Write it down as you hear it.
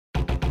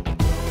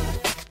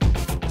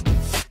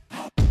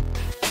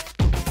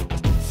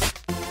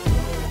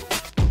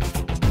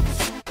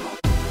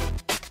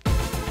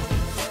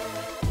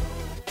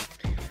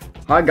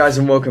Hi guys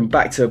and welcome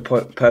back to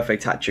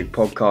Perfect Hat Trick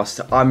podcast.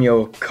 I'm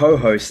your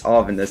co-host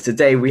Arvind.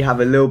 Today we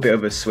have a little bit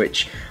of a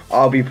switch.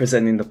 I'll be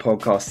presenting the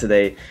podcast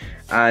today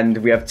and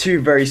we have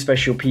two very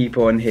special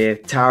people on here.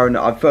 Taron,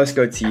 I'll first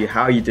go to you.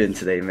 How are you doing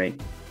today,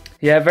 mate?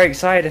 Yeah, very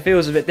excited. It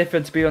feels a bit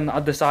different to be on the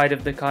other side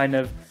of the kind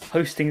of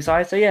hosting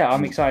side. So yeah,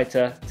 I'm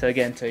excited to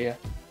get into it.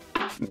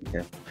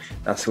 Yeah,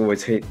 that's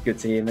always good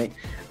to hear, mate.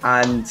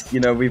 And you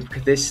know, we've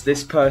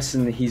this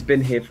person. He's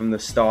been here from the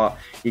start.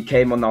 He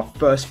came on our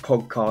first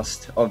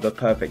podcast of the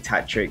Perfect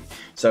Hat Trick.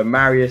 So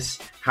Marius,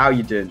 how are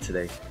you doing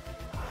today?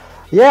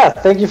 Yeah,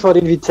 thank you for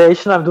the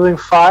invitation. I'm doing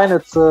fine.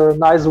 It's a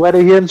nice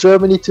weather here in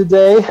Germany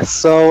today.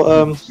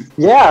 So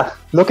yeah,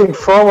 looking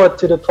forward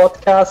to the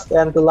podcast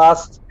and the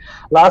last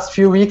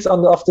few weeks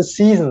of the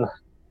season.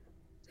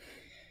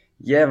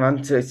 Yeah,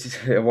 man.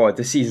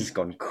 The season's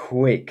gone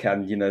quick,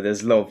 and you know,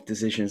 there's a lot of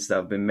decisions that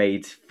have been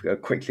made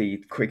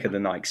quicker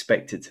than I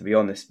expected, to be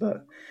honest.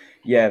 But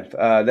yeah,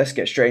 let's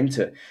get straight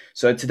into it.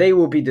 So today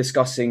we'll be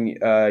discussing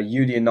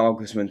Julian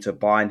Nagelsmann to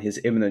Bayern,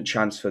 his imminent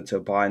transfer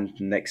to Bayern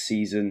next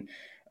season.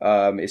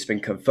 It's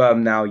been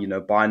confirmed now. You know,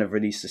 Bayern have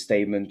released a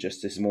statement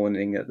just this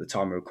morning at the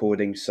time of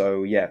recording.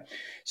 So yeah,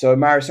 so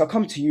Marius, I'll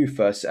come to you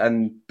first,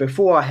 and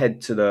before I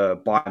head to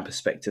the Bayern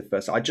perspective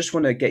first, I just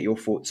want to get your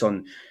thoughts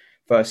on.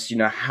 First, you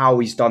know, how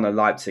he's done at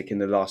Leipzig in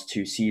the last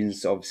two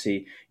seasons.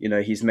 Obviously, you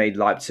know, he's made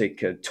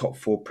Leipzig a top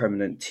four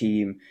permanent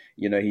team.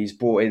 You know, he's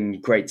brought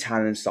in great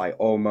talents like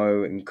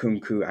Olmo and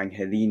Nkunku,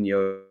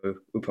 Angelino,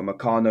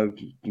 Upamecano.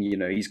 You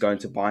know, he's going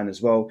to Bayern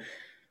as well.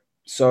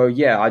 So,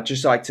 yeah, I'd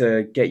just like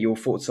to get your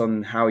thoughts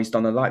on how he's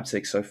done at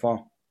Leipzig so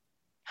far.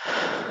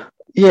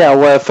 Yeah,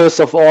 well, first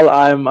of all,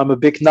 I'm a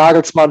big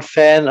Nagelsmann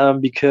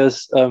fan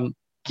because,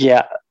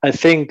 I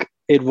think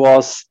it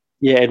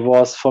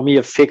was for me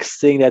a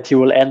fixed thing that he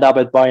will end up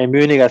at Bayern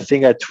Munich. I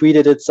think I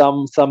tweeted it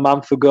some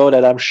month ago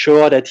that I'm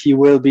sure that he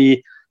will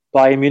be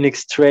Bayern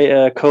Munich's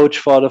coach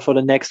for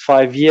the next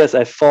 5 years.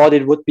 I thought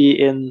it would be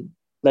in,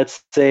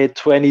 let's say,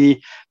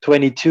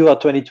 2022 or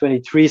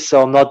 2023,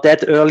 so not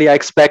that early I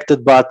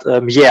expected, but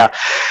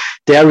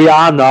there we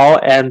are now.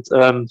 And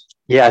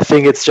I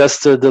think it's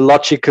just the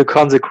logical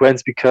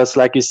consequence because,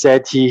 like you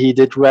said, he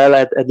did well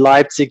at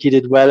Leipzig, he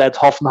did well at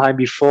Hoffenheim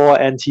before,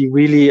 and he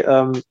really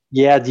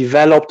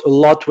developed a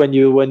lot. When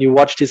you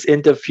watched his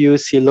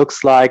interviews, he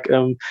looks like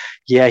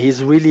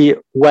he's really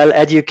well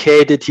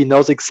educated. He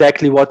knows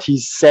exactly what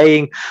he's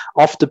saying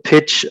off the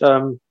pitch.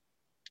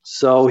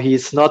 So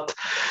he's not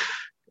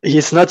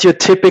your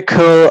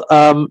typical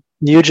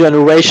new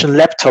generation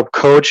laptop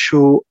coach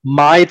who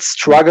might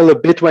struggle a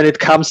bit when it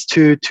comes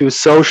to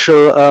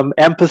social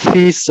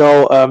empathy.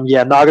 So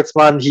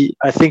Nagelsmann,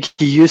 I think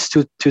he used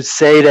to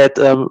say that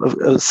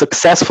a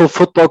successful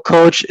football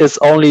coach is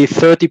only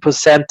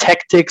 30%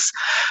 tactics,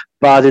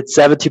 but it's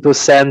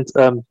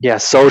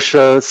 70%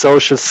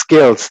 social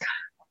skills.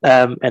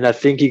 And I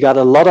think he got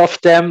a lot of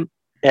them.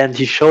 And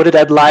he showed it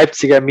at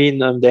Leipzig. I mean,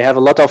 they have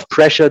a lot of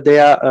pressure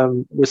there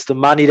with the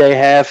money they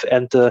have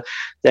and the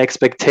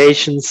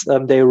expectations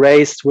they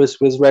raised with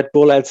Red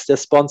Bull as their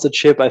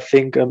sponsorship. I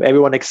think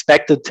everyone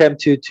expected them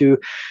to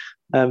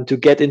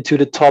get into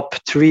the top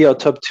 3 or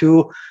top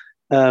 2.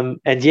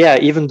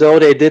 Even though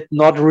they did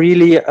not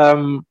really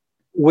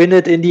win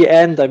it in the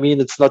end, I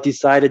mean, it's not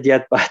decided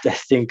yet, but I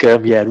think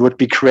it would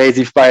be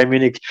crazy if Bayern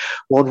Munich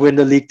won't win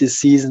the league this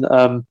season.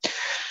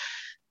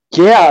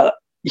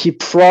 He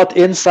brought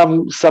in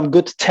some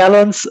good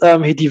talents.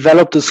 He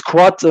developed the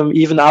squad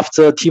even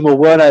after Timo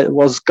Werner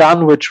was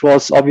gone, which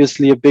was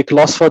obviously a big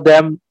loss for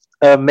them.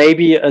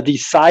 Maybe a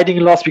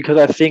deciding loss because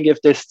I think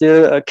if they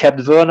still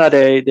kept Werner,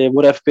 they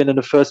would have been in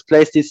the first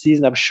place this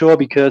season, I'm sure,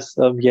 because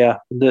in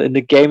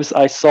the games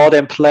I saw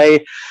them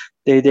play,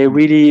 they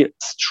really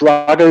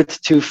struggled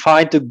to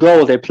find the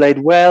goal. They played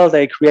well.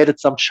 They created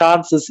some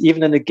chances,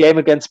 even in the game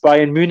against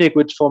Bayern Munich,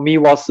 which for me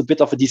was a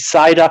bit of a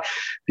decider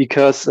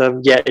because,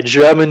 in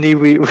Germany,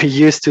 we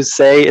used to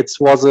say it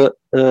was a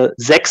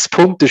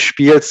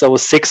 6-Punkte-Spiel, so a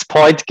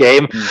 6-point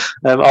game.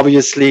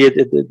 Obviously,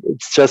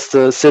 it's just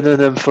a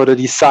synonym for the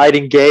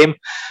deciding game.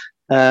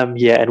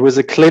 And with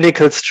a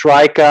clinical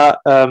striker,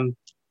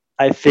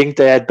 I think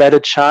they had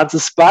better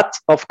chances. But,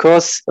 of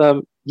course,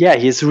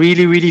 he's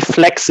really, really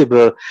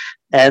flexible.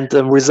 And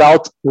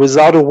without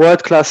a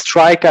world-class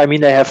striker, I mean,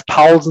 they have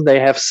Paulsen, they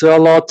have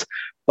Sørloth,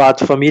 but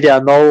for me, there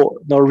are no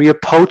real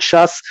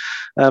poachers,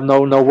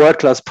 no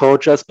world-class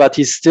poachers. But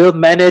he still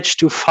managed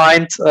to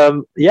find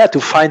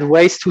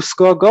ways to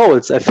score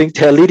goals. I think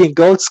their leading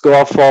goal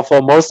scorer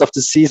for most of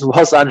the season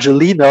was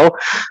Angelino,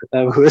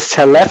 who is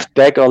their left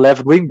back or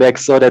left wing back.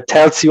 So that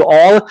tells you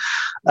all.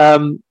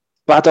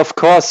 But of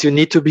course, you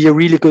need to be a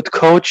really good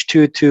coach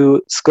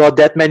to score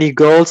that many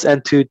goals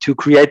and to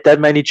create that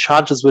many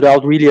chances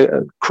without really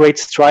a great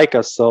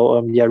striker. So,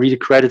 really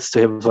credits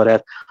to him for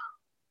that.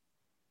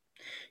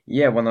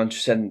 Yeah,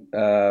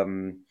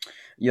 100%.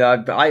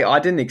 I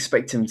didn't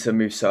expect him to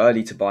move so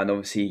early to Bayern.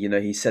 Obviously, you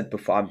know, he said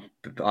before,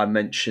 I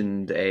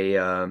mentioned a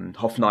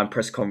Hoffenheim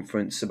press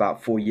conference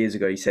about 4 years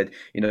ago. He said,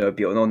 you know, it'd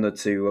be an honour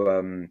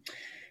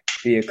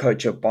be a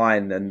coach at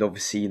Bayern, and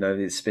obviously,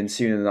 it's been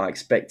sooner than I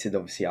expected.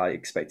 Obviously, I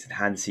expected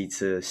Hansi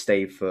to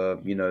stay for,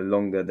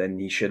 longer than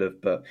he should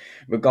have. But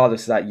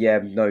regardless of that, yeah,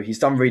 no, he's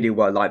done really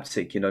well at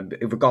Leipzig,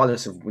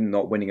 regardless of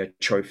not winning a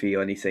trophy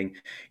or anything,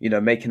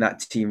 making that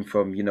team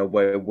from,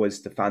 where it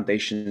was the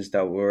foundations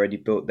that were already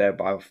built there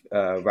by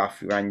Ralf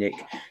Rangnick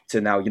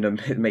to now,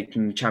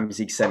 making Champions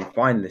League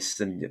semi-finalists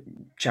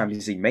and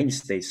Champions League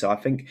mainstays. So I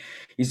think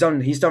he's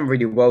done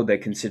really well there,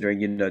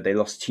 considering, they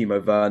lost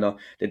Timo Werner.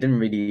 They didn't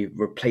really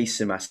replace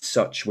him as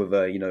such with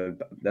a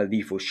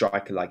lethal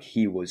striker like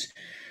he was.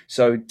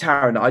 So,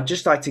 Taron, I'd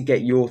just like to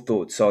get your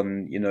thoughts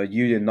on,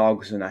 Julian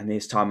Nagelsmann and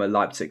his time at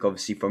Leipzig.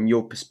 Obviously, from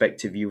your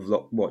perspective, you've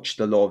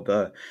watched a lot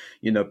of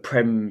the,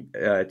 Prem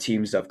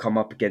teams that have come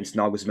up against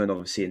Nagelsmann.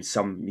 Obviously, in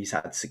some, he's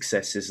had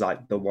successes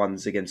like the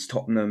ones against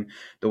Tottenham,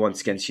 the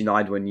ones against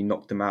United when you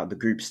knocked them out of the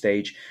group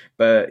stage.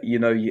 But,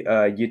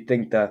 you'd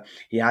think that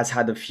he has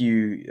had a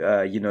few,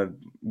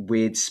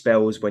 weird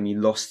spells when he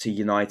lost to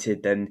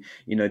United, then,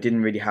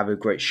 didn't really have a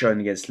great showing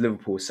against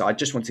Liverpool. So I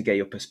just want to get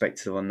your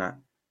perspective on that.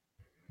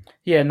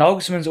 Yeah,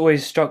 Nagelsmann's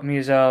always struck me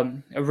as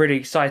a really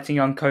exciting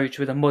young coach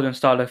with a modern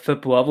style of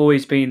football. I've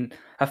always been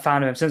a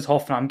fan of him since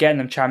Hoffenheim, getting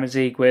them Champions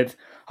League with,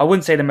 I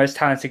wouldn't say the most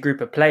talented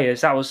group of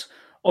players. That was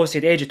obviously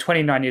at the age of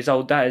 29 years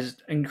old. That is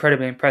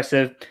incredibly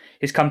impressive.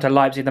 He's come to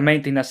Leipzig. The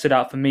main thing that stood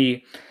out for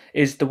me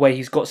is the way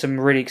he's got some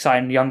really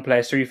exciting young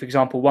players through. For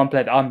example, one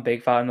player that I'm a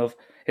big fan of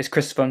is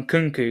Christopher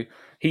Nkunku.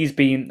 He's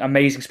been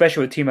amazing,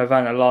 especially with Timo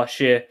Werner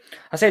last year.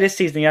 I say this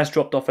season he has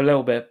dropped off a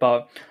little bit,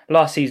 but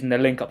last season the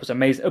link-up was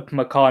amazing.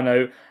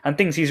 Upamecano and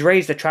things. He's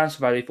raised the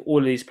transfer value for all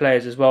of these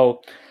players as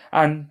well.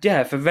 And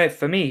yeah,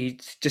 for me, he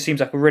just seems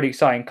like a really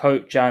exciting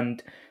coach.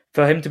 And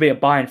for him to be at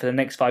Bayern for the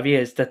next 5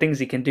 years, the things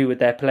he can do with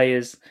their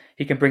players,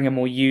 he can bring in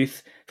more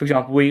youth. For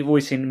example, we've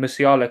always seen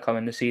Musiala come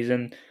in the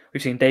season.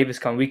 We've seen Davis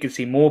come. We could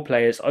see more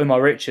players.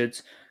 Omar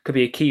Richards could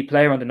be a key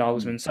player under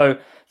Nagelsmann. So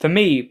for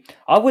me,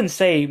 I wouldn't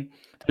say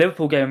the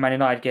Liverpool game and Man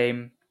United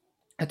game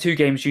are two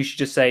games you should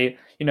just say,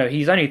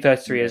 he's only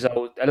 33 years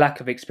old, a lack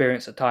of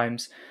experience at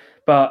times.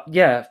 But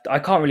yeah, I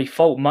can't really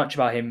fault much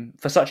about him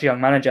for such a young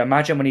manager.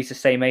 Imagine when he's the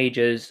same age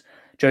as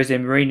Jose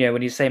Mourinho,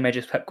 when he's the same age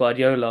as Pep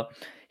Guardiola.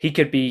 He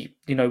could be,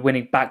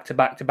 winning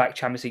back-to-back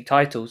Champions League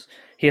titles.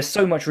 He has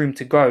so much room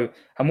to grow.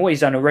 And what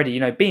he's done already,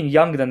 being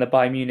younger than the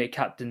Bayern Munich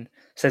captain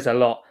says a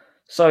lot.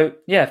 So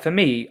yeah, for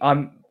me,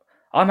 I'm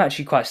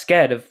actually quite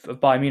scared of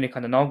Bayern Munich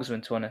under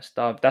Nagelsmann, to be honest.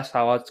 That's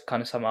how I'd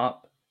kind of sum it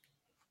up.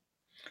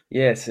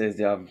 Yes,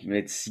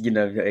 it's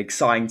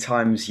exciting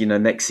times.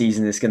 Next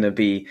season is going to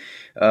be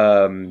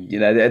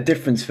a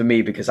difference for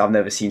me because I've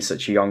never seen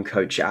such a young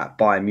coach at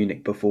Bayern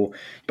Munich before.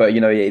 But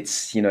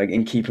it's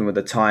in keeping with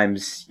the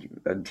times,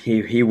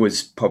 he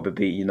was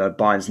probably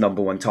Bayern's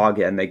number one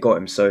target, and they got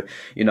him. So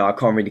I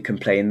can't really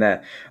complain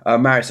there.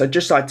 Marius, I'd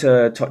just like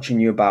to touch on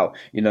you about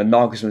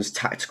Nagelsmann's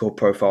tactical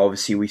profile.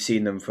 Obviously, we've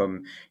seen them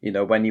from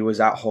when he was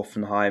at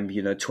Hoffenheim.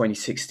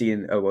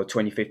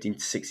 2015 to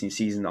 16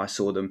 season, I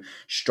saw them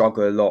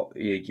struggle a lot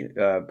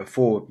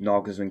before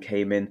Nagelsmann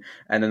came in,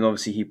 and then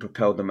obviously he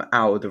propelled them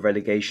out of the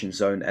relegation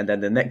zone, and then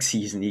the next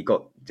season he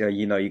got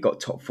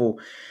top four.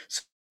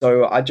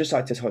 So I'd just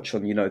like to touch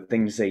on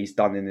things that he's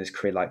done in his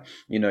career, like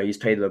he's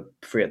played the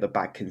three at the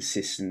back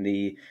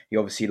consistently. He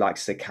obviously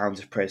likes to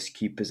counter press,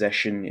 keep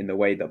possession in the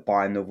way that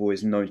Bayern have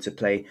always known to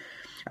play.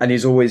 And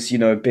he's always,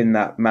 been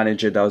that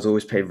manager that has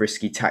always played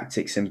risky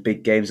tactics in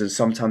big games, and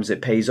sometimes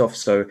it pays off.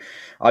 So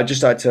I'd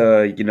just like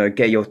to,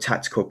 get your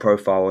tactical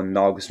profile on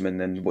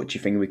Nagelsmann and what do you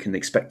think we can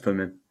expect from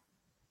him?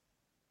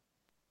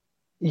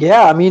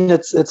 Yeah, I mean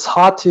it's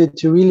hard to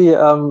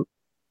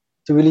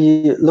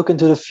really look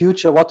into the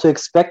future, what to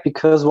expect,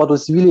 because what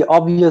was really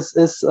obvious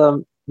is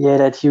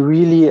that he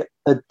really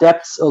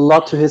adapts a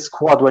lot to his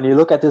squad. When you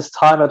look at his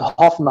time at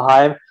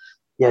Hoffenheim,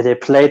 they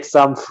played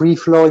some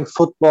free-flowing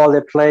football.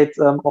 They played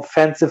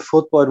offensive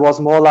football. It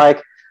was more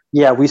like,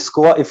 we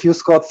score. If you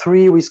score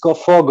 3, we score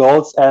 4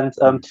 goals. And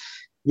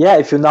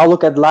if you now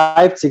look at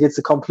Leipzig, it's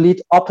a complete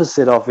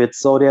opposite of it.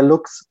 So there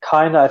looks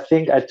kind of, I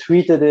think I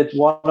tweeted it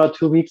 1 or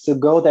 2 weeks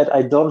ago, that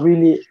I don't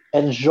really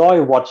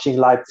enjoy watching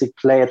Leipzig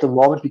play at the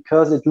moment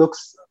because it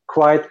looks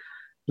quite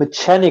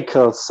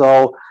mechanical.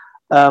 So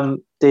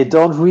they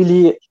don't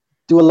really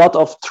do a lot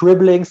of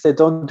dribblings. They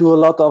don't do a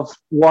lot of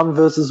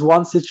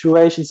 1-versus-1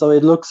 situations. So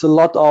it looks a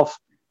lot of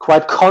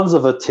quite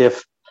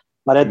conservative.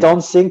 But I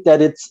don't think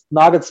that it's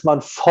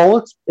Nagelsmann's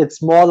fault.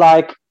 It's more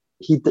like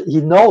he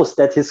knows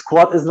that his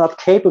squad is not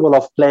capable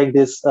of playing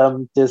this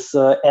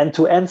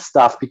end-to-end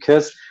stuff,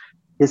 because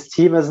his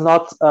team is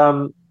not.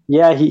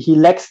 He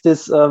lacks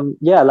this.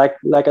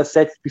 Like I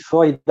said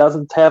before, he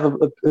doesn't have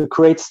a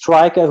great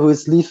striker who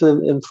is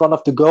lethal in front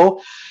of the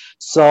goal.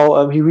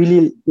 So he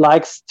really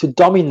likes to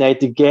dominate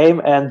the game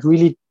and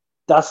really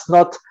does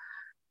not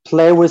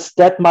play with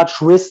that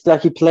much risk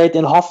like he played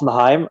in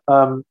Hoffenheim.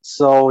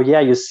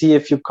 You see,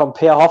 if you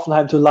compare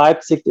Hoffenheim to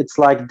Leipzig, it's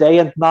like day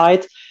and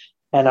night.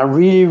 And I'm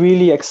really,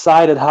 really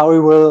excited how he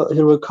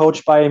will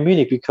coach Bayern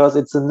Munich, because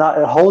it's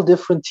a whole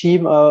different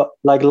team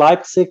like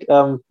Leipzig.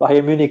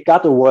 Bayern Munich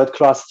got a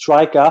world-class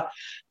striker,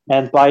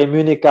 And Bayern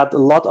Munich got a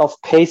lot of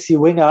pacey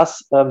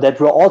wingers that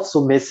were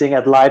also missing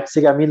at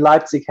Leipzig. I mean,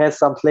 Leipzig has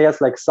some players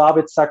like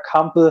Sabitzer,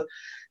 Kampel.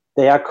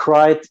 They are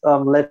quite,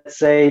 let's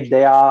say,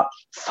 they are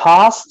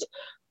fast,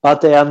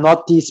 but they are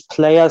not these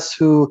players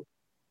who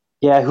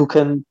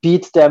can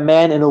beat their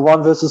man in a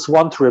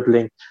 1-versus-1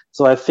 dribbling.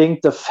 So I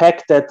think the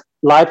fact that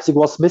Leipzig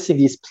was missing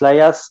these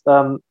players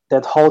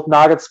that hold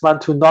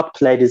Nagelsmann to not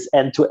play this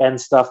end-to-end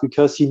stuff,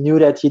 because he knew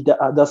that he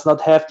does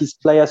not have these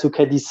players who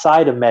can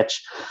decide a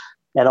match.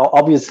 And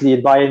obviously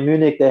in Bayern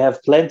Munich, they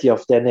have plenty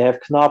of them. They have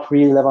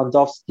Gnabry,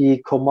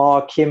 Lewandowski,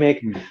 Coman,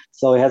 Kimmich.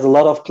 So he has a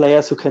lot of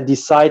players who can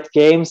decide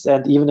games,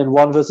 and even in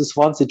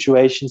 1-versus-1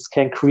 situations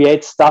can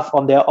create stuff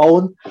on their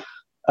own.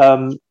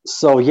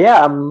 So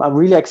yeah, I'm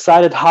really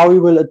excited how he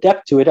will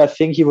adapt to it. I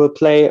think he will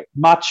play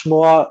much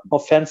more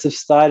offensive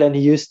style than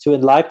he used to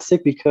in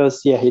Leipzig,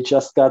 because he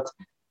just got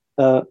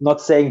not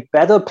saying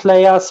better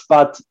players,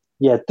 but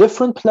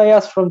different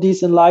players from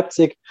these in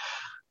Leipzig.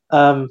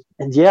 And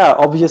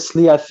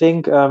obviously I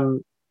think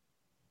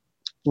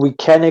we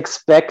can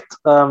expect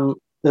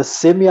a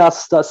similar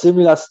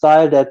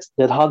style that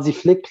Hansi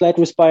Flick played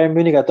with Bayern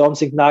Munich. I don't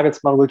think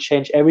Nagelsmann will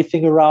change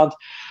everything around.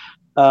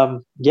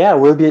 It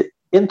will be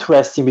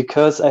interesting,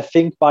 because I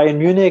think Bayern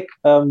Munich,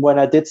 when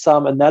I did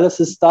some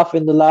analysis stuff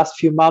in the last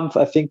few months,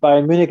 I think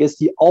Bayern Munich is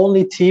the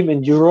only team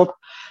in Europe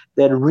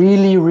that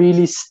really,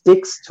 really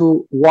sticks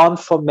to one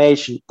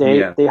formation.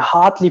 They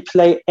hardly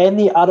play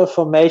any other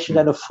formation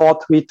than a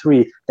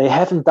 4-3-3. They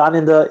haven't done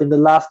in the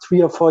last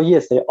 3 or 4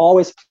 years. They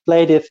always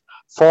played it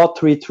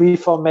 4-3-3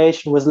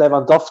 formation with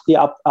Lewandowski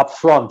up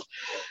front.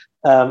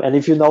 And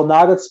if you know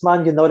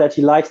Nagelsmann, you know that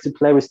he likes to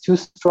play with 2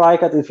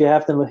 strikers if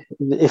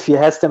he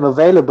has them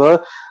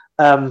available.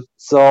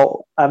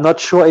 So I'm not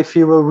sure if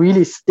he will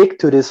really stick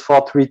to this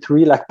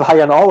 4-3-3 like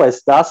Bayern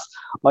always does,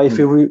 or if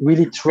he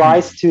really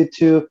tries to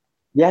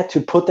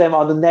put them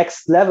on the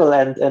next level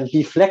and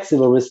be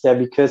flexible with them,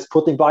 because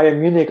putting Bayern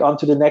Munich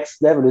onto the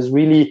next level is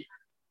really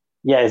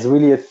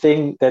a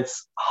thing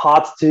that's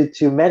hard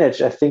to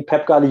manage. I think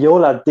Pep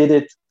Guardiola did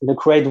it in a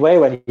great way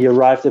when he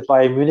arrived at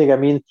Bayern Munich. I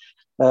mean,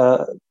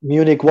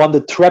 Munich won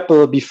the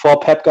treble before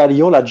Pep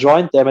Guardiola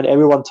joined them, and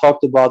everyone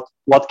talked about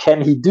what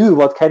can he do,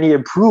 what can he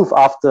improve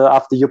after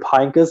Jupp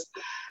Heynckes.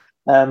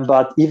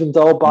 But even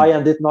though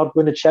Bayern did not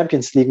win the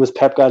Champions League with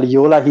Pep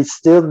Guardiola, he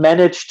still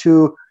managed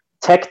to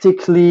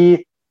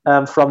tactically,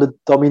 from the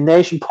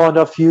domination point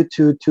of view,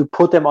 to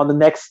put them on the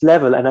next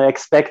level. And I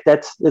expect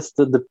that is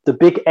the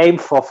big aim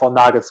for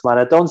Nagelsmann.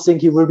 I don't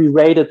think he will be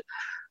rated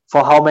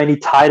for how many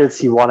titles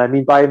he won. I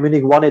mean, Bayern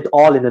Munich won it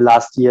all in the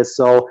last year.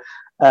 So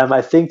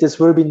I think this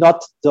will be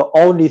not the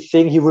only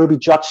thing he will be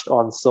judged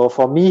on. So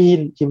for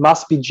me, he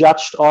must be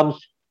judged on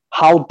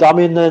how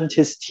dominant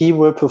his team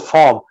will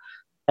perform.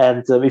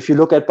 And if you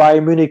look at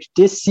Bayern Munich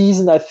this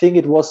season, I think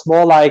it was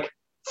more like,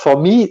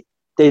 for me,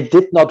 they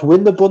did not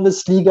win the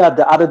Bundesliga.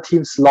 The other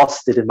teams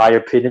lost it, in my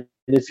opinion.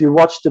 And if you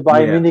watch the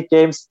Bayern Munich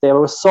games, there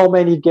were so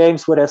many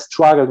games where they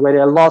struggled, where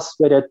they lost,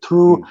 where they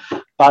drew.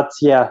 But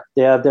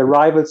their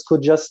rivals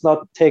could just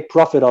not take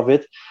profit of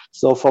it.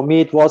 So for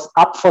me, it was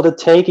up for the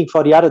taking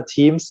for the other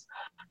teams.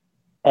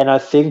 And I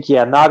think,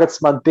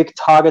 Nagelsmann big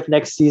target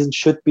next season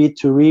should be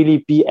to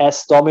really be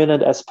as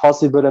dominant as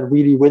possible and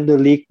really win the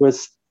league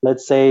with,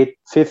 let's say,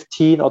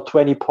 15 or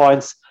 20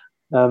 points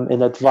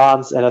in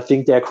advance. And I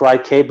think they're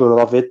quite capable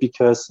of it,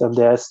 because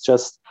there's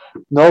just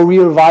no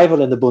real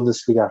rival in the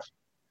Bundesliga.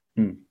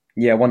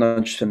 Yeah,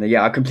 100%.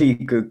 Yeah, I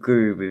completely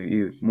agree with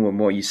you more and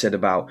more you said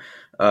about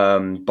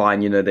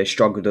Bayern. They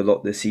struggled a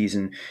lot this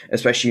season,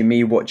 especially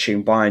me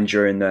watching Bayern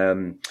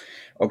during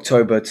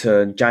October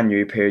to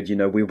January period.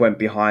 We went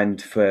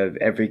behind for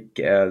every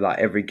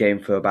game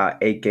for about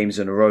 8 games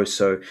in a row.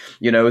 So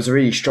it was a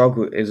real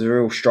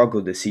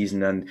struggle this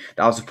season, and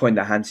that was the point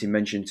that Hansi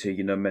mentioned to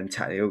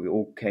mentality. It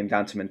all came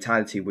down to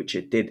mentality, which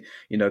it did.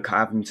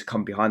 Having to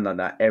come behind like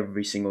that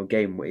every single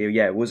game.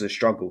 It was a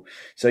struggle.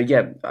 So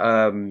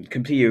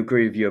completely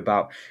agree with you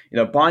about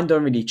Bayern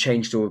don't really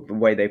change the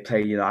way they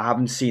play. I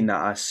haven't seen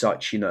that as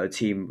such. A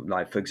team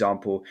like, for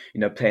example,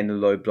 playing the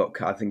low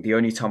block. I think the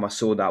only time I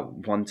saw that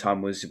one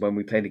time was when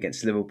we played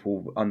against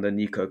Liverpool under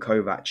Niko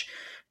Kovac.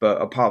 But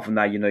apart from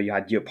that, you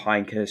had Jupp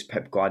Heynckes,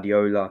 Pep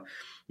Guardiola,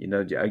 you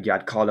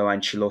had Carlo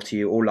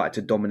Ancelotti, all like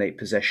to dominate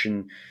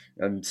possession.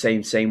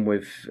 Same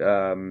with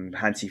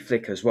Hansi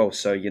Flick as well.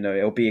 So,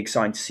 it'll be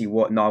exciting to see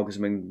what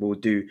Nagelsmann will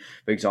do,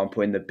 for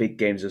example, in the big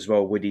games as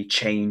well. Would he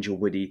change, or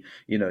would he,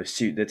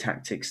 suit the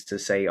tactics to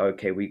say,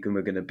 okay, we're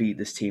going to beat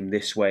this team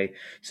this way?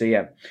 So,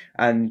 yeah.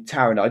 And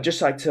Taryn, I'd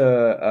just like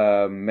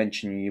to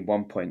mention you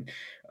one point.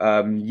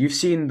 You've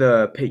seen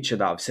the picture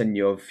that I've sent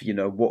you of,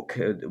 what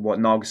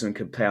Nagelsmann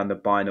could play on the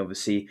Bayern.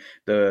 Obviously,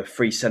 the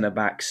 3 centre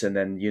backs, and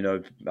then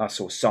I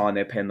saw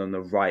Sane playing on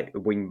the right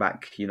wing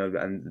back,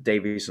 and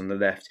Davies on the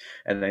left,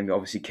 and then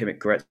obviously Kimmich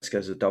Goretzka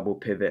as a double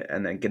pivot,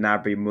 and then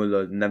Gnabry,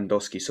 Müller,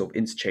 Lewandowski sort of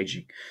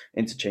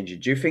interchanging.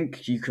 Do you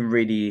think you can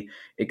really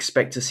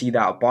expect to see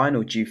that at Bayern,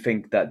 or do you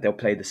think that they'll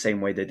play the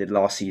same way they did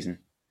last season?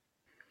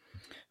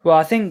 Well,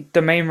 I think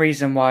the main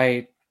reason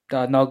why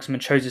Nagelsmann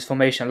chose his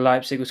formation at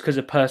Leipzig was because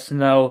of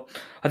personnel.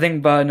 I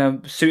think Werner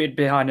suited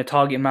behind a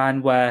target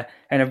man where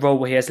in a role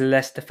where he has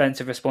less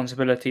defensive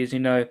responsibilities.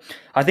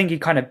 I think he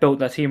kind of built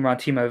that team around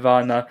Timo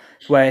Werner,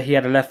 where he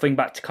had a left wing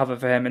back to cover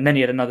for him, and then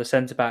he had another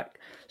centre back.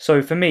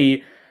 So for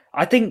me,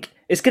 I think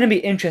it's going to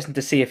be interesting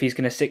to see if he's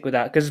going to stick with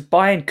that, because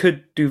Bayern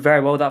could do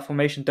very well with that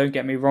formation. Don't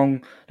get me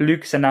wrong,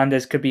 Lucas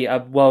Hernandez could be a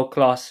world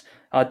class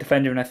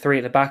defender and a three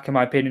at the back. In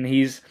my opinion,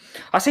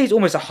 I say he's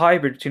almost a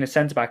hybrid between a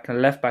centre back and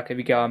a left back, if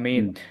you get what I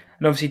mean.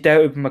 And obviously,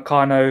 Dale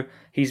Upamecano,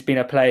 he's been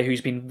a player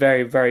who's been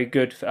very, very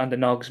good under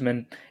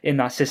Nagelsmann in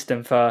that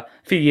system for a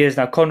few years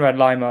now. Konrad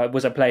Laimer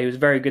was a player who was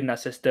very good in that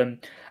system.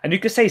 And you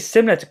could say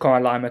similar to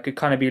Konrad Laimer could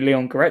kind of be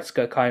Leon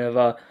Goretzka, kind of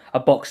a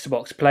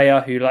box-to-box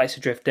player who likes to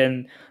drift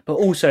in, but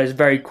also is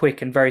very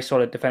quick and very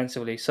solid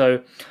defensively.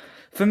 So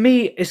for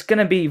me, it's going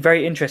to be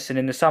very interesting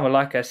in the summer,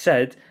 like I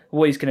said,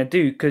 what he's going to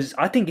do, because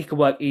I think it could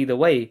work either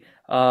way.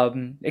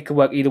 It could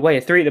work either way.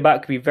 A three at the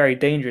back could be very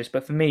dangerous,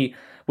 but for me,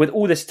 with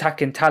all this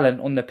attacking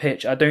talent on the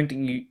pitch, I don't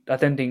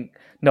think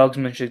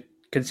Nagelsmann should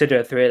consider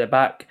a three at the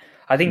back.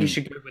 I think he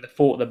should go with a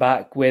four at the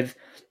back, with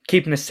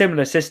keeping a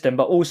similar system,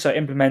 but also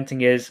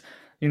implementing his,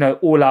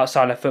 all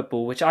outsider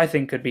football, which I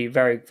think could be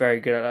very, very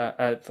good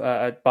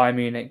at Bayern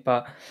Munich.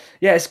 But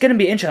yeah, it's going to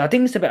be interesting. I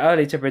think it's a bit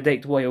early to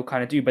predict what he'll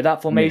kind of do, but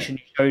that formation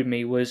you showed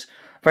me was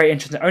very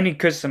interesting. The only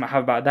criticism I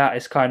have about that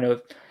is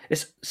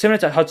it's similar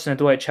to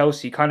Hudson-Odoi at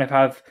Chelsea. You kind of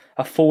have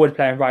a forward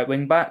playing right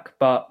wing back,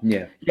 but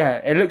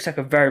it looks like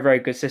a very, very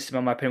good system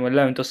in my opinion with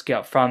Lewandowski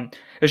up front.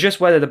 It's just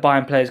whether the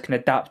Bayern players can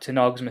adapt to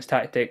Nagelsmann's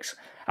tactics.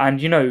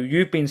 And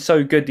you've been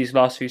so good these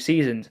last few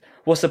seasons.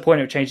 What's the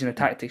point of changing the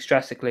tactics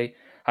drastically?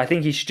 I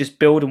think he should just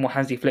build on what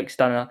Hansi Flick's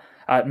done,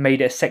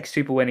 made it a six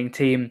super winning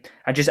team,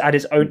 and just add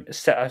his own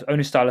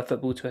style of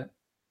football to it.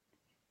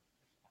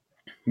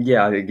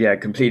 Yeah,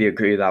 completely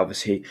agree with that.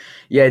 Obviously,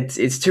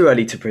 it's too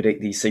early to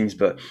predict these things,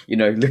 but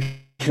looking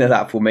at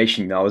that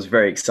formation, I was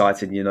very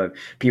excited.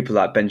 People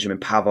like Benjamin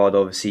Pavard,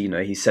 obviously,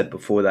 he said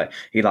before that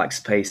he likes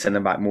to play centre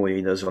back more.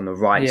 On the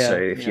right. So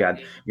if you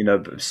had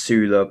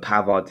Sula,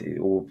 Pavard,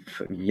 or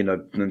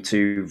them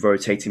two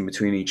rotating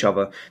between each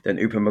other, then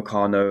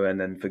Upamecano,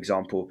 and then for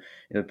example,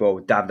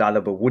 David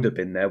Alaba would have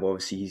been there. Well,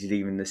 obviously he's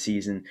leaving the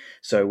season,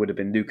 so it would have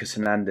been Lucas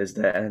Hernandez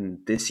there.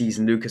 And this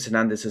season, Lucas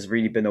Hernandez has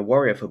really been a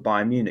warrior for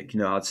Bayern Munich.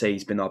 I'd say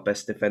he's been our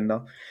best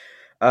defender.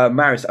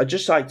 Marius, I'd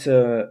just like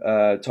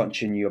to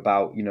touch on you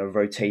about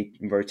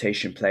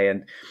rotation play,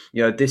 and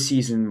this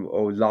season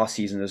or last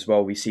season as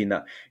well, we've seen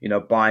that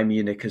Bayern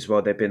Munich as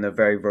well, they've been a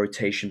very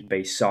rotation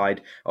based side.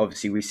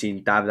 Obviously, we've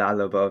seen David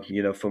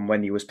Alaba, from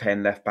when he was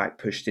playing left back,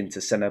 pushed into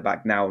centre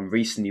back now, and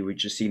recently we've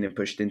just seen him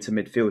pushed into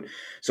midfield.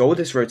 So all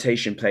this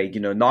rotation play,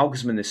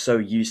 Nagelsmann is so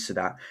used to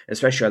that,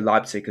 especially at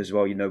Leipzig as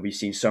well. We've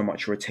seen so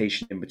much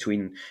rotation in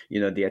between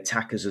the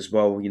attackers as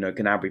well.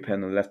 Gnabry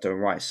playing on the left and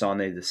right,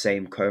 Sane the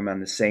same, Koeman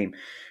the same.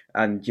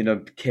 And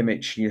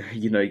Kimmich, you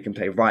can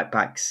play right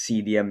back,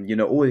 CDM. You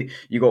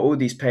got all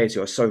these players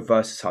who are so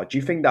versatile. Do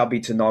you think that'll be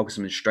to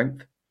Nagelsmann's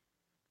strength?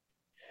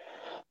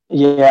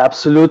 Yeah,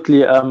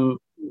 absolutely.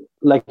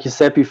 Like you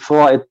said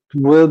before, it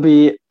will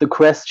be the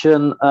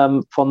question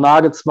for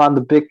Nagelsmann.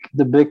 The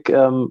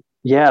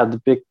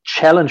big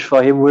challenge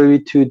for him will be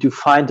to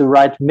find the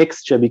right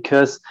mixture,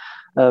 because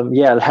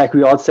like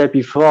we all said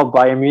before,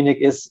 Bayern Munich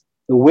is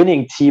a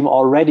winning team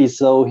already,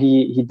 so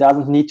he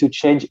doesn't need to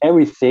change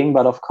everything.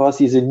 But of course,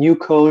 he's a new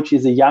coach,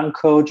 he's a young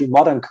coach, a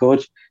modern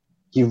coach.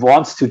 He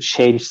wants to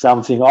change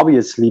something,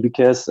 obviously,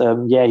 because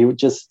he would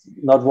just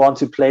not want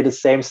to play the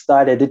same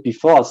style they did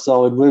before.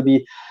 So it will be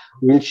a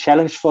real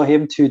challenge for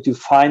him to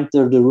find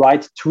the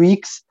right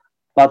tweaks,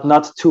 but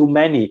not too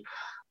many.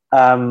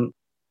 And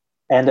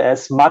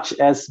as much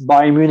as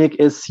Bayern Munich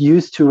is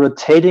used to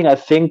rotating, I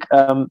think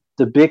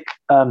the big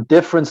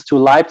difference to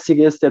Leipzig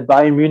is that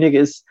Bayern Munich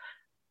is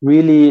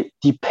really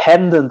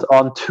dependent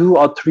on 2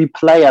 or 3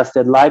 players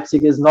that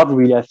Leipzig is not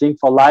really. I think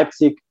for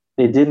Leipzig,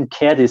 they didn't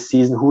care this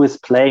season who is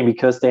playing,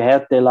 because they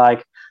had their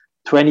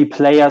 20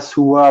 players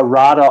who were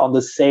rather on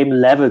the same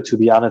level, to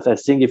be honest. I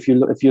think if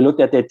you looked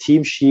at their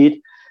team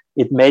sheet,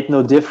 it made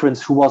no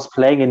difference who was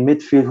playing in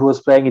midfield, who was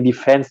playing in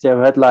defense. They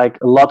had a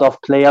lot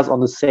of players on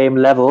the same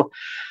level.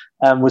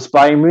 With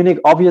Bayern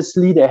Munich,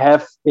 obviously, they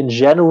have in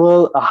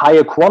general a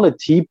higher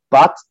quality,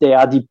 but they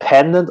are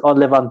dependent on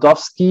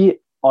Lewandowski,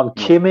 on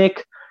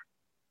Kimmich,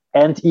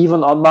 and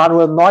even on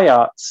Manuel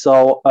Neuer.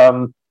 So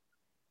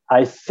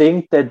I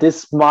think that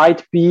this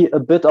might be a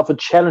bit of a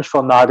challenge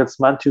for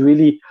Nagelsmann to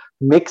really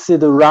mix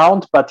it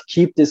around, but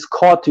keep this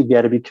core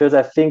together. Because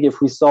I think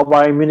if we saw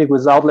Bayern Munich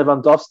without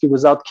Lewandowski,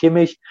 without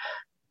Kimmich,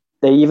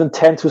 they even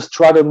tend to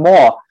struggle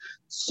more.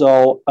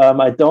 So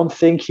I don't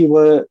think he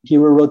will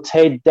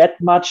rotate that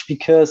much,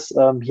 because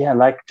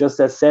like just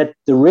as I said,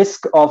 the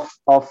risk of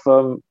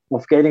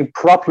getting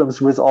problems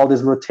with all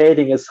this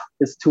rotating is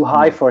too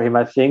high for him,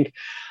 I think.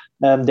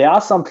 There are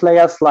some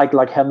players like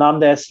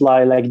Hernandez,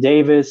 like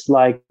Davis,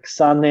 like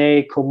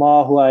Sané,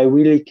 Coman, who I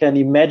really can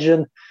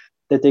imagine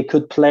that they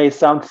could play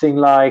something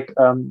like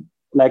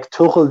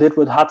Tuchel did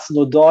with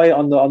Hudson-Odoi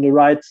on the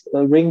right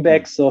wing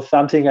back. So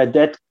something like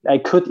that I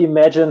could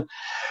imagine.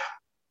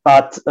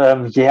 But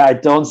yeah, I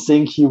don't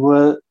think he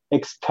will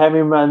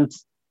experiment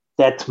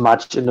that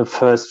much in the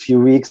first few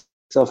weeks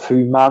or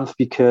few months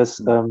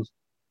because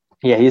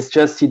yeah,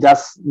 he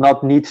does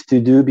not need to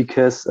do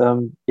because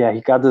yeah,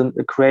 he got a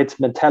great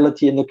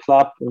mentality in the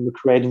club, a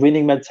great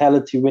winning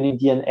mentality, winning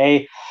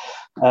DNA.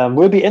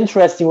 Will be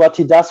interesting what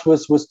he does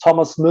with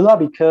Thomas Müller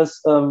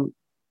because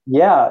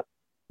yeah,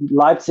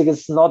 Leipzig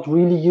is not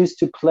really used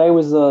to play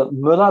with a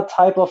Müller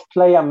type of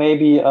player.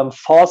 Maybe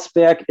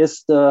Forsberg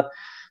is the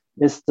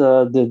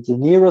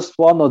nearest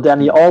one, or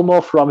Danny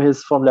Olmo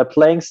from their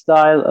playing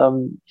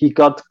style. He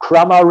got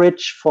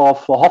Kramaric for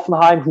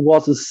Hoffenheim, who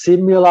was a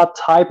similar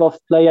type of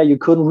player. You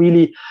couldn't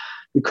really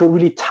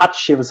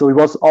touch him, so he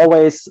was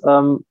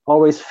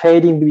always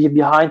fading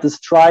behind the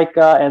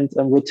striker and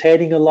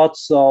rotating a lot.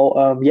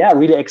 So yeah,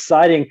 really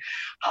exciting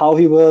how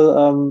he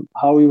will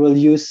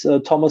use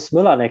Thomas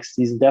Müller next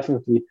season,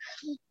 definitely.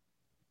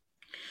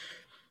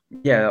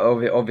 Yeah,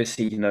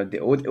 obviously,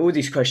 all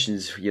these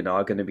questions,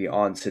 are going to be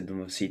answered. And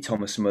obviously,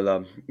 Thomas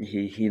Muller,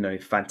 he,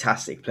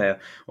 fantastic player.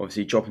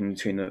 Obviously, dropping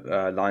between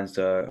the lines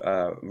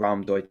to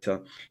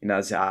Raumdeuter,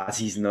 as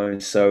he's known.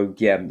 So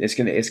yeah, it's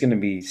gonna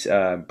be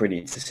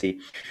brilliant to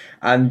see.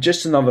 And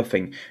just another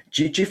thing,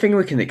 do you think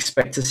we can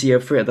expect to see a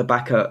three at the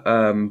back at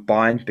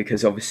Bayern?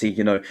 Because obviously,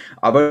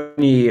 I've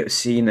only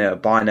seen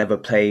Bayern ever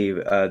play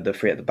the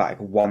three at the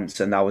back once,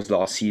 and that was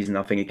last season.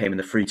 I think it came in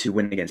the 3-2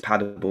 win against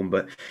Paderborn.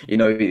 But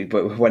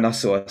when I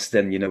saw us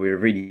then, we were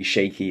really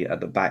shaky at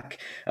the back,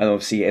 and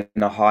obviously in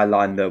a high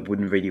line that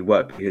wouldn't really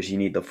work because you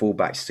need the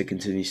fullbacks to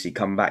continuously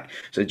come back.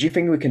 So do you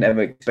think we can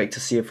ever expect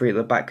to see a three at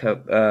the back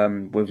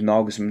with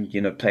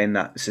Nagelsmann, playing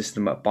that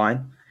system at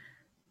Bayern?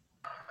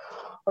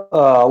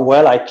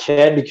 Well, I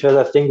can because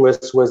I think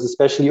with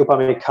especially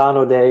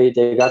Upamecano,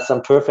 they got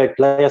some perfect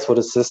players for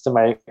the system.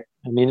 I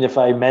mean, if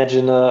I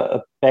imagine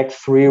a back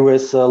three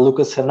with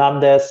Lucas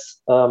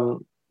Hernandez,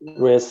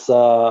 with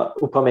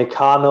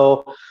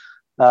Upamecano,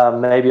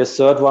 maybe a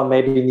third one,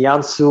 maybe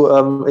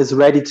Nianzou is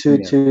ready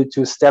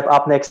to step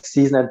up next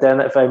season, and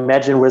then if I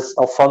imagine with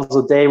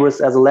Alphonso Davies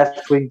as a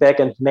left wing back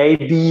and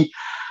maybe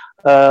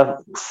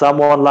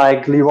someone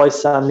like Leroy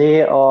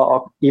Sané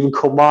or even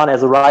Coman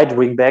as a right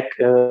wing back,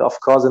 of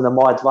course, in a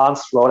more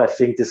advanced role. I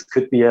think this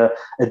could be a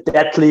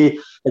deadly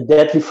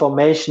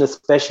formation,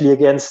 especially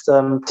against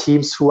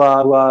teams who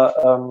are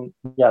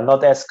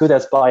not as good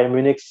as Bayern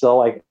Munich.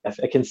 So I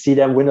can see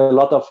them win a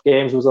lot of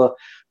games with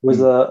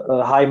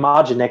a high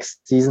margin next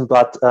season.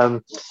 But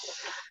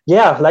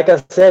yeah, like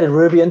I said, it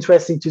will be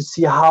interesting to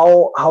see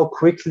how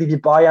quickly the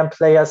Bayern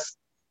players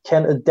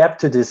can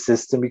adapt to this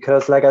system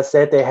because, like I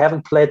said, they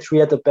haven't played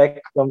three at the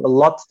back a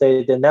lot.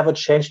 They never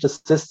changed the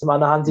system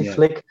under Hansi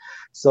Flick,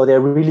 so they're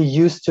really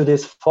used to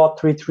this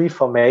 4-3-3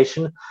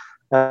 formation.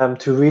 To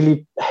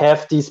really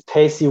have these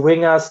pacey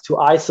wingers, to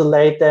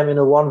isolate them in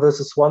a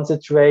 1-versus-1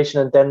 situation,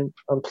 and then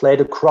play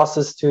the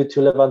crosses to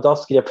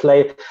Lewandowski. They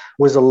play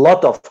with a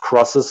lot of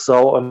crosses,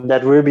 so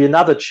that will be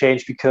another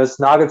change because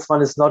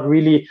Nagelsmann is not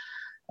really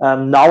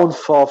known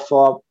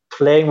for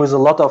playing with a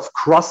lot of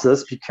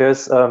crosses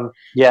because a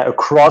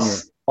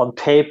cross on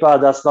paper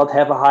does not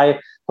have a high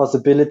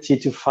possibility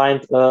to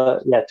find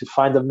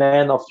a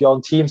man of your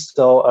own team.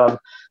 So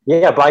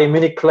Bayern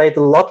Munich played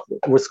a lot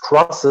with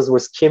crosses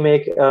with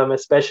Kimmich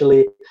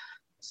especially.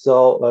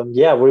 So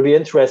it will be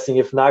interesting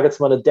if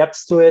Nagelsmann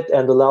adapts to it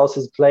and allows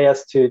his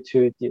players to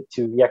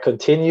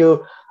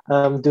continue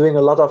doing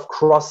a lot of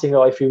crossing,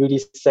 or if he really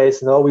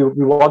says no, we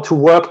want to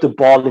work the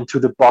ball into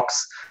the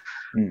box.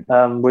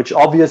 Which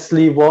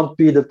obviously won't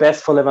be the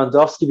best for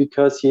Lewandowski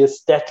because he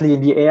is deadly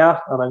in the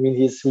air. I mean,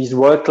 he's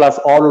world class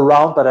all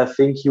around, but I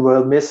think he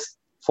will miss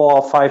 4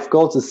 or 5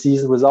 goals a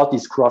season without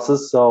these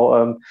crosses.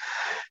 So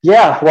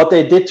what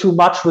they did too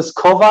much with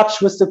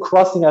Kovac with the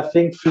crossing, I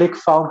think Flick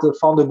found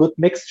a good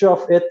mixture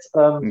of it.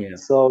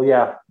 So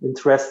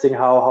interesting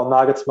how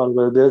Nagelsmann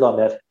will build on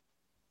that.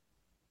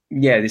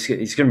 Yeah, it's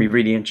going to be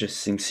really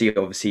interesting to see.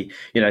 Obviously,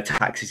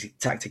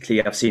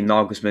 tactically, I've seen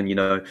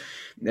Nagelsmann,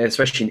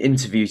 especially in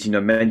interviews,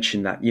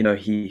 mention that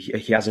he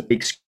has a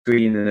big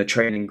screen in a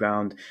training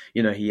ground.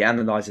 He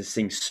analyzes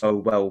things so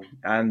well,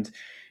 and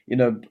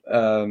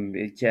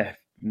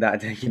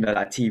that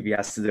that TV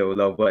has to do a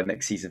lot of work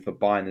next season for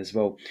Bayern as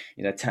well.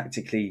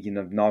 Tactically,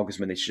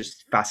 Nagelsmann is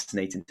just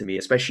fascinating to me,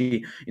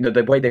 especially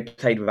the way they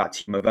played without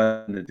Timo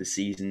Werner this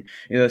season.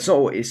 It's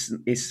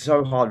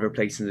so hard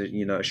replacing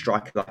a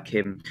striker like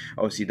him.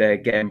 Obviously, they're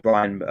getting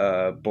Brian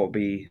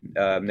Bobby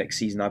next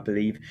season, I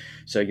believe.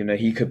 So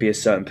he could be a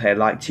certain player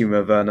like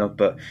Timo Werner,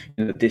 but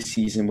this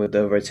season with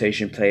the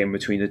rotation playing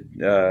between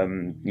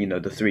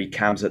the 3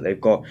 cams that they've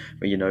got,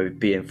 being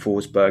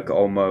Forsberg,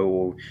 Olmo,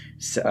 or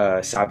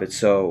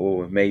Sabitzer,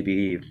 or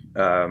maybe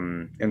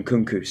and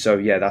Kunku. So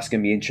yeah, that's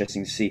going to be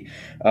interesting to see.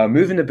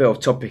 Moving a bit off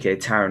topic here,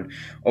 Taron.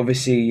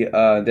 Obviously,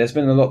 there's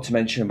been a lot to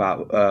mention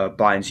about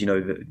Bayern's,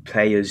 the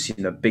players,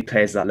 big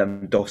players like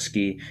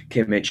Lewandowski,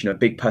 Kimmich,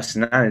 big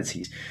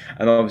personalities,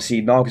 and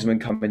obviously Nagelsmann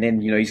coming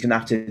in, he's going to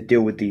have to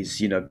deal with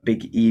these,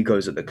 big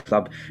egos at the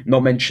club.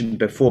 Not mentioned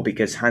before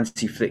because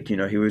Hansi Flick,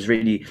 he was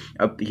really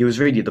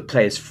the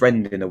player's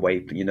friend in a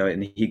way,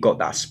 and he got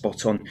that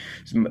spot on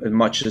as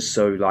much as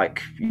so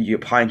like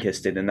Jupp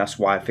Heynckes did, and that's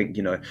why I think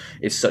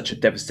it's such a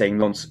devastating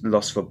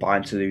loss for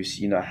Bayern to lose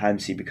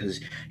Hansi, because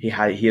he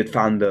had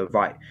found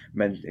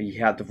he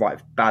had the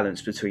right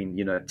balance between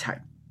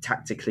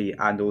tactically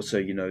and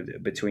also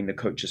between the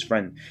coach's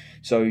friend.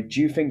 So do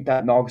you think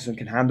that Nagelsmann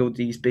can handle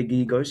these big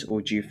egos,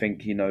 or do you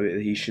think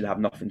he should have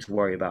nothing to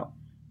worry about?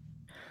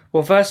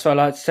 Well, first of all,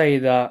 I'd like to say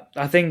that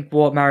I think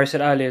what Marius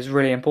said earlier is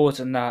really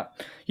important, that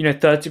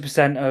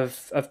 30%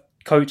 of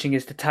coaching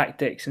is the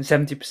tactics and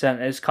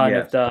 70% is kind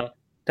Yeah, of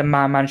the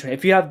man management.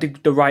 If you have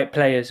the right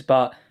players,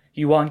 but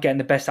you aren't getting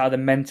the best out of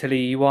them mentally,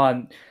 you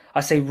aren't,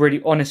 I say,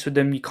 really honest with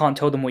them, you can't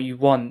tell them what you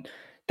want,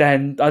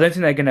 then I don't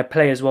think they're going to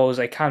play as well as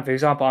they can. For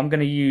example, I'm going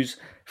to use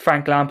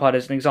Frank Lampard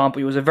as an example.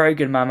 He was a very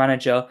good man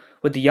manager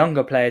with the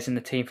younger players in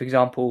the team. For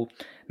example,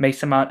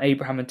 Mason Mount,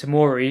 Abraham, and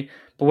Tomori.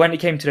 But when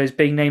it came to those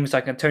big names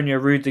like Antonio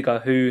Rudiger,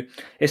 who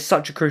is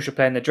such a crucial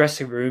player in the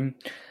dressing room,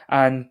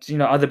 and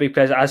other big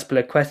players like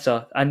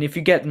Azpilicueta, and if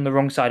you get on the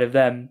wrong side of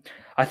them,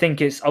 I think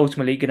it's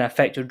ultimately going to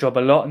affect your job a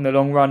lot in the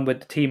long run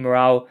with the team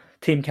morale,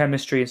 team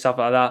chemistry, and stuff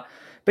like that.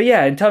 But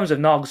yeah, in terms of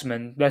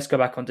Nagelsmann, let's go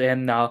back onto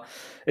him now.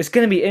 It's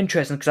going to be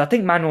interesting because I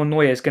think Manuel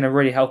Neuer is going to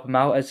really help him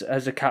out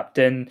as a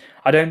captain.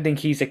 I don't think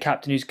he's a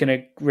captain who's going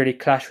to really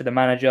clash with the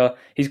manager.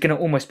 He's going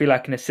to almost be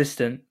like an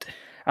assistant.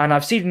 And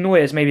I've seen Neuer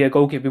as maybe a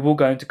goalkeeper who will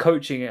go into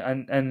coaching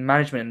and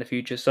management in the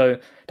future. So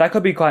that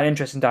could be quite an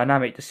interesting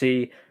dynamic to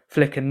see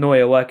Flick and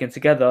Neuer working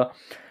together.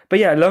 But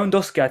yeah,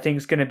 Lewandowski I think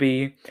is going to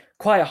be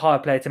quite a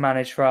hard player to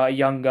manage for a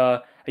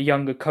younger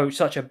coach,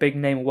 such a big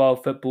name in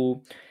world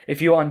football.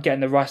 If you aren't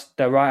getting the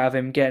right of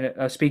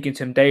him, speaking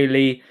to him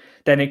daily,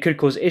 then it could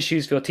cause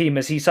issues for your team,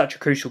 as he's such a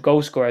crucial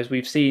goal scorer. As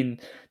we've seen,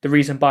 the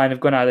reason Bayern have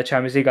gone out of the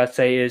Champions League, I'd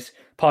say, is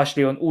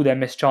partially on all their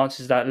missed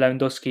chances that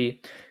Lewandowski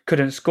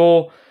couldn't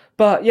score.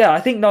 But yeah, I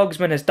think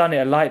Nagelsmann has done it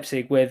at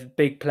Leipzig with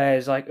big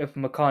players like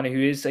Upamecano, who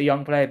is a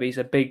young player, but he's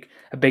a big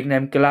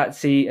name.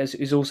 Galazzi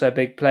is also a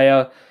big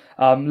player.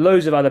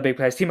 Loads of other big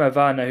players. Timo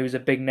Werner, who's a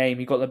big name,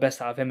 he got the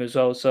best out of him as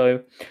well.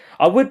 So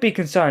I would be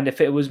concerned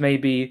if it was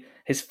maybe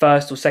his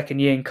first or second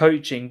year in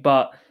coaching,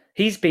 but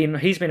he's been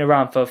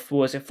around for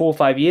 4 or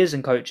 5 years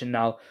in coaching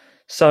now.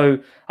 So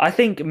I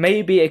think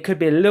maybe it could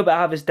be a little bit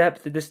out of his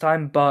depth at this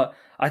time, but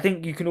I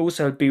think you can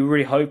also be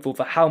really hopeful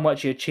for how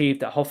much he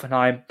achieved at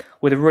Hoffenheim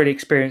with a really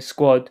experienced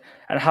squad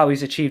and how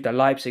he's achieved at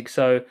Leipzig.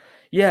 So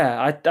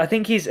yeah, I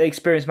think he's an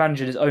experienced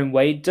manager in his own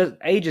way.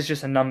 Age is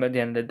just a number at the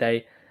end of the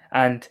day.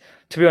 And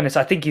to be honest,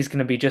 I think he's going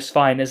to be just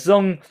fine as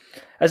long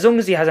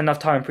as he has enough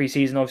time in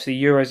pre-season. Obviously,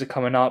 Euros are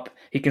coming up.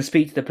 He can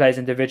speak to the players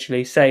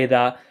individually, say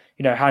that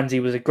Hansi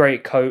was a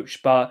great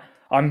coach, but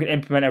I'm going to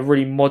implement a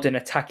really modern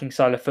attacking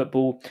style of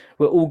football.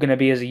 We're all going to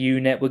be as a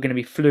unit. We're going to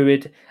be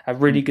fluid and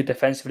really good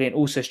defensively and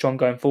also strong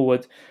going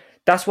forward.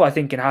 That's what I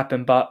think can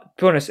happen. But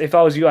to be honest, if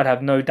I was you, I'd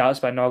have no doubts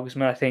about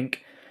Nagelsmann. I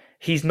think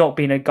he's not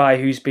been a guy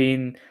who's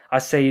been, I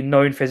say,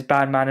 known for his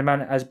bad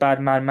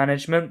man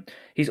management.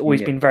 He's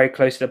always been very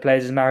close to the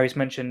players, as Marius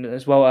mentioned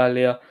as well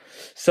earlier.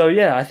 So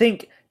yeah, I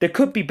think there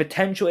could be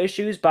potential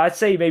issues, but I'd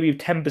say maybe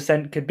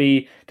 10% could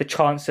be the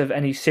chance of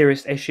any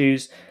serious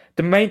issues.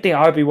 The main thing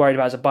I would be worried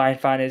about as a Bayern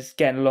fan is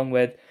getting along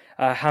with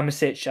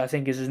Hamasic, I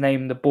think is his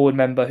name, the board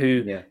member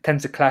who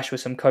tends to clash with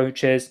some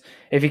coaches.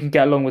 If he can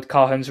get along with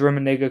Karl-Heinz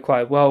Rummenigge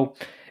quite well,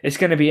 it's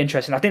going to be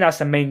interesting. I think that's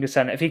the main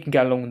concern. If he can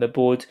get along with the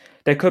board,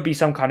 there could be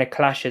some kind of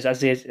clashes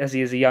as he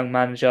is a young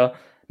manager.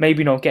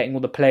 Maybe not getting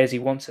all the players he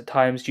wants at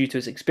times due to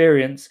his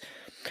experience.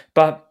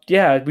 But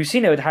yeah, we've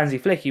seen it with Hansi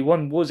Flick. He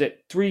won, what was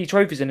it, 3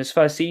 trophies in his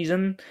first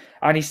season,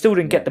 and he still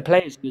didn't get the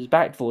players he was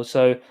backed for.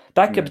 So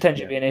that could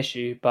potentially be an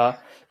issue. But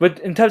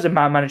in terms of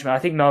man management, I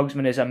think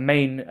Nagelsmann is a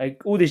main.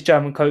 All these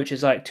German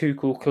coaches like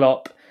Tuchel,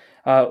 Klopp,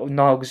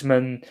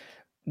 Nagelsmann,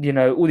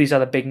 all these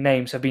other big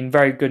names have been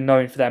very good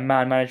known for their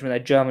man management, their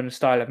German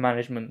style of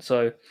management.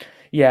 So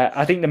yeah,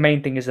 I think the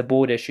main thing is the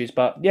board issues.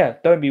 But yeah,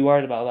 don't be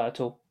worried about that at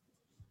all.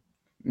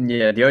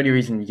 Yeah, the only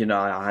reason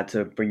I had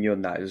to bring you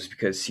on that is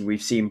because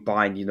we've seen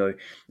Bayern,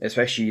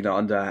 especially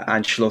under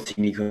Ancelotti,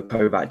 Niko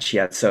Kovac, he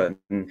had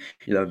certain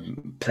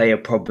player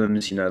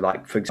problems.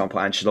 Like for example,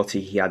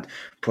 Ancelotti, he had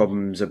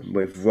problems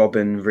with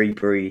Robin,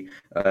 Ribery,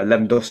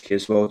 Lewandowski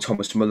as well,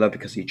 Thomas Muller,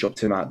 because he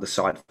dropped him out of the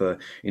side for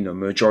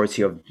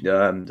majority of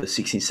the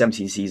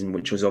 16-17 season,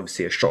 which was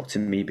obviously a shock to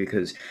me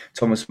because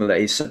Thomas Muller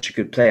is such a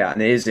good player,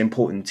 and it is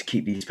important to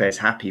keep these players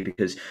happy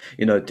because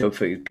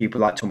for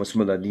people like Thomas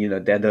Muller,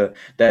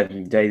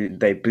 they're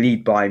they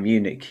bleed Bayern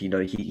Munich.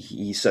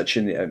 He's such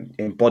an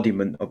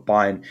embodiment of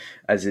Bayern,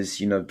 as is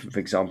for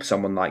example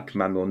someone like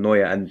Manuel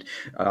Neuer. And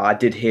I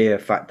did hear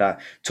the fact that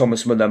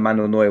Thomas Müller and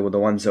Manuel Neuer were the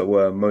ones that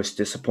were most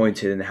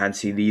disappointed in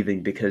Hansi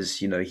leaving, because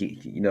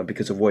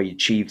because of what he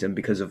achieved, and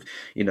because of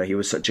he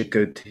was such a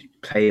good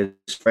player's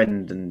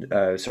friend, and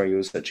he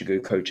was such a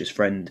good coach's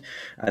friend,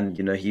 and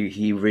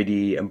he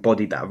really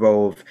embodied that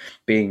role of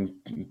being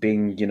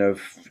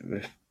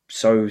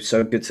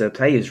so good to the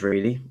players,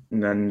 really.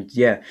 And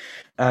yeah,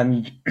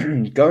 and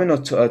going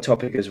on to a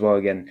topic as well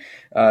again,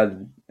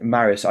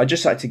 Marius, I'd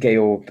just like to get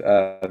your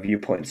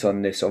viewpoints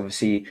on this.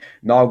 Obviously,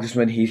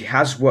 Nagelsmann, he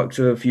has worked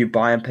with a few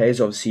Bayern players.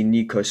 Obviously,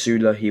 Nico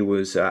Süle, he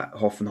was at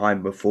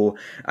Hoffenheim before,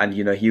 and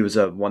he was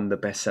one of the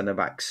best centre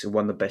backs,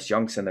 one of the best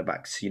young centre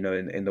backs,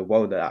 in the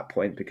world at that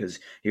point, because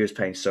he was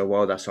playing so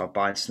well. That's why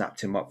Bayern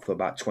snapped him up for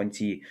about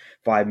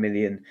 25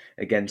 million.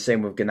 Again,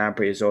 same with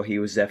Gnabry as well. He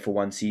was there for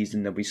one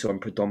season, and we saw him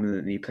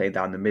predominantly play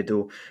down the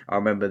middle. I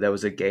remember there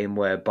was a game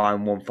where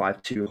Bayern won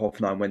 5-2,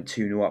 Hoffenheim went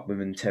 2-0 up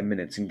within 10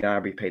 minutes, and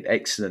Gnabry played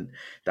excellent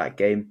that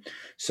game.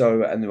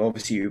 So, and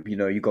obviously, you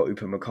got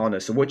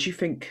Upamecano. So what do you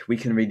think we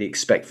can really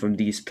expect from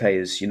these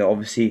players?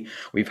 Obviously,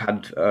 we've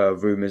had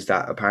rumours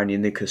that apparently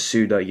Nico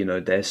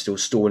Süle, they're still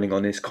stalling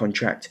on his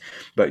contract.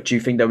 But do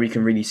you think that we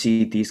can really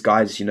see these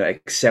guys,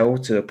 excel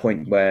to the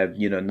point where,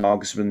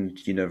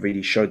 Nagelsmann,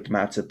 really showed them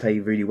how to play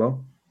really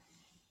well?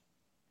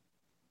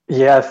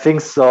 Yeah, I think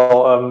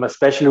so.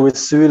 Especially with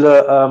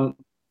Süle,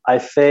 I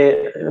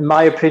say, in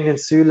my opinion,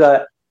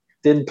 Süle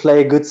didn't play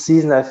a good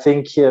season. I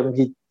think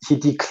he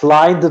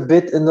declined a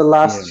bit in the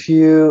last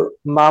few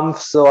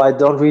months, so I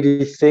don't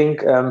really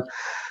think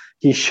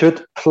he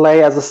should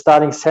play as a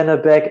starting center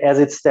back as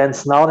it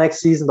stands now next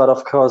season. But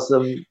of course,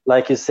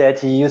 like you said,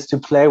 he used to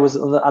play with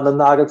under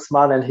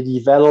Nagelsmann, and he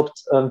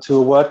developed to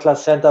a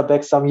world-class center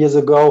back some years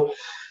ago.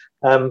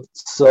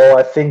 So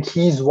I think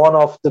he's one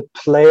of the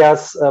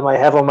players I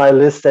have on my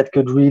list that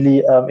could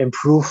really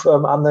improve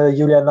under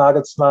Julian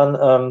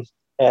Nagelsmann.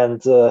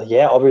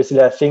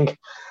 Obviously, I think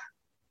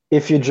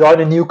if you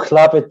join a new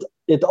club,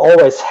 it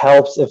always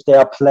helps if there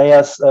are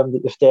players,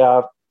 if there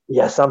are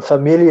some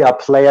familiar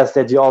players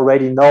that you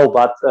already know.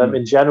 But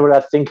in general,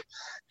 I think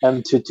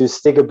to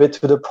stick a bit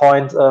to the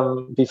point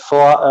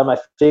before, I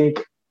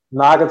think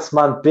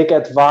Nagelsmann big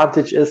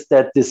advantage is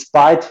that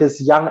despite his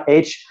young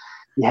age,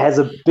 he has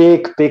a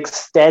big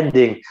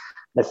standing.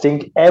 I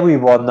think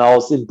everyone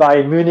knows in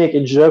Bayern Munich,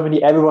 in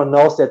Germany, everyone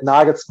knows that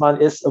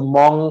Nagelsmann is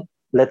among,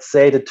 let's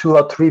say, the 2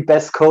 or 3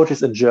 best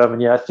coaches in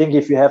Germany. I think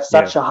if you have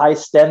such a high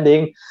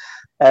standing,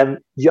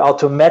 you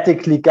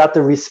automatically got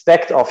the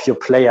respect of your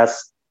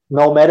players,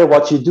 no matter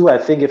what you do. I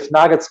think if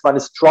Nagelsmann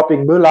is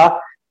dropping Müller,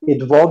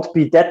 it won't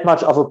be that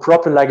much of a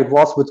problem like it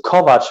was with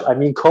Kovac. I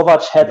mean,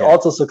 Kovac had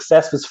also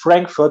success with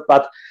Frankfurt,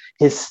 but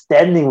his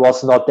standing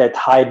was not that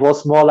high. It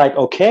was more like,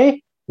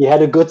 okay, he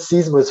had a good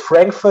season with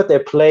Frankfurt. They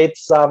played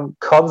some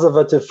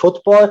conservative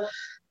football,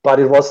 but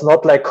it was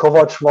not like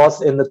Kovac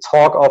was in the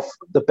talk of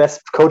the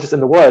best coaches in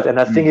the world. And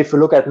I think if you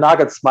look at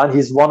Nagelsmann,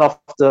 he's one of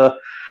the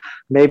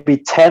maybe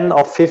 10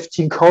 or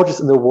 15 coaches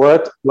in the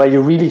world where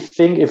you really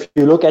think, if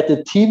you look at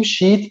the team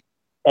sheet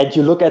and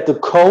you look at the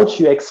coach,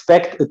 you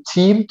expect a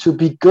team to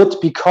be good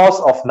because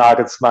of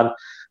Nagelsmann.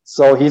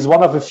 So he's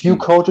one of a few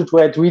coaches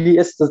where it really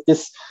is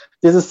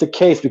this is the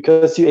case,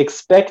 because you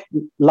expect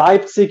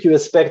Leipzig, you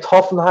expect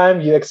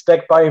Hoffenheim, you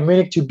expect Bayern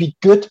Munich to be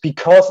good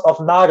because of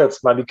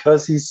Nagelsmann,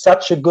 because he's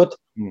such a good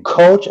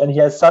coach and he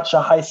has such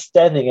a high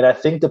standing. And I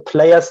think the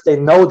players, they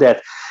know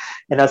that.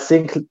 And I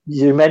think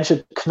you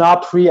mentioned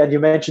Gnabry and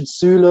you mentioned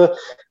Süle.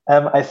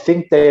 I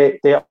think they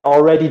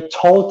already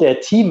told their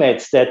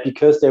teammates that,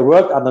 because they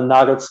worked under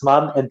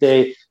Nagelsmann, and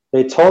they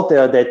told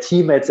their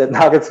teammates that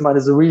Nagelsmann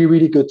is a really,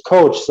 really good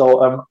coach.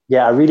 So,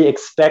 I really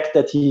expect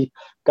that he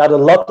got a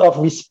lot of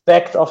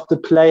respect of the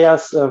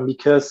players,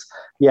 because,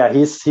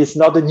 he's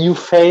not a new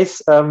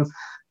face.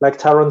 Like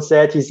Taron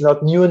said, he's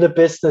not new in the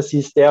business.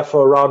 He's there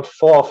for around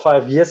 4 or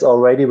 5 years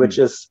already, which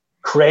is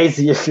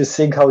crazy if you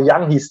think how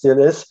young he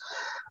still is.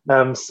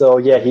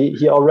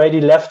 He already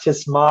left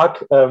his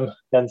mark,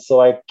 and so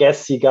I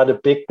guess he got a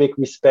big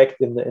respect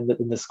in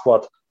the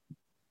squad.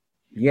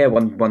 Yeah,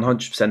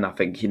 100%. I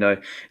think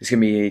it's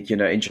gonna be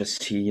interesting to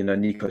see.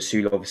 Nico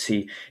Süle,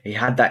 obviously he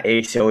had that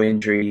ACL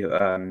injury it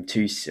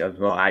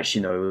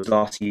was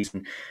last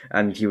season,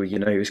 and he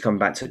was coming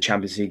back to the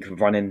Champions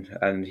League running,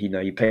 and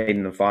he played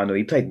in the final.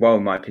 He played well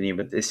in my opinion,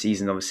 but this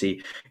season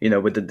obviously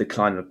with the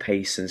decline of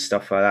pace and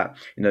stuff like that,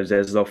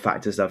 there's a lot of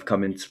factors that have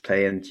come into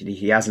play, and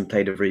he hasn't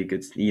played a really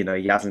good. He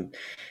hasn't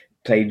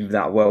played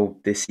that well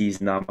this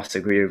season. I must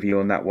agree with you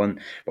on that one.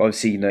 But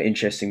obviously,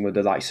 interesting with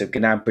the likes of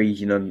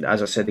Gnabry,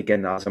 as I said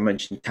again, as I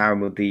mentioned,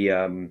 Taron with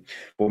the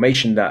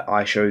formation that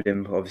I showed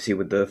him, obviously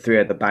with the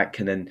 3 at the back,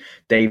 and then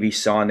Davy,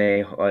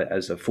 Sane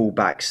as the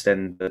full-backs,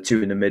 then the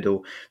 2 in the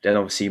middle, then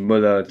obviously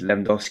Müller,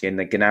 Lewandowski, and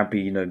then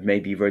Gnabry,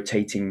 maybe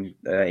rotating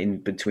in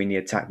between the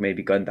attack,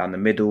 maybe going down the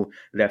middle,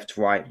 left,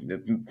 right,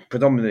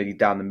 predominantly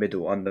down the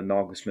middle under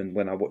Nagelsmann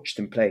when I watched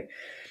him play.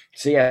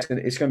 So yeah, it's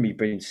going to be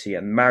brilliant to see.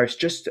 And Marius,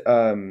 just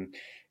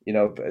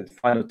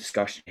final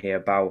discussion here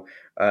about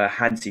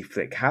Hansi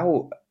Flick.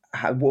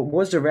 What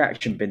was the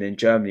reaction been in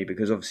Germany?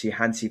 Because obviously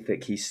Hansi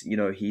Flick,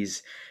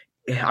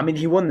 I mean,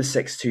 he won the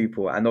 6-2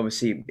 pool, and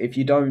obviously, if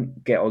you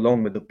don't get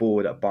along with the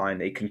board at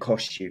Bayern, it can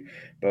cost you.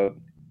 But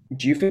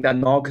do you think that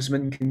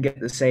Nagelsmann can get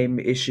the same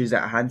issues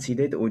that Hansi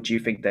did, or do you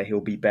think that he'll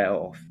be better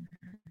off?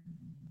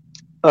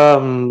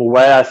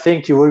 Well, I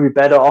think you will be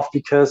better off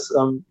because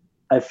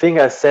I think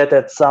I said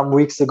that some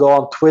weeks ago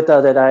on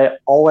Twitter that I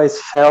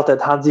always felt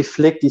that Hansi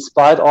Flick,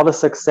 despite all the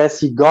success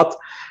he got,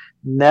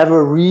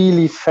 never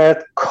really felt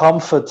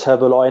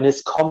comfortable or in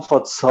his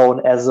comfort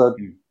zone as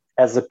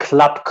a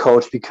club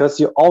coach, because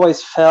you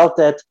always felt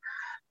that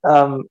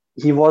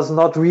he was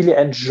not really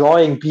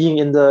enjoying being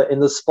in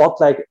the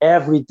spotlight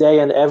every day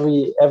and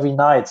every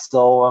night.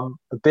 So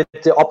a bit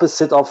the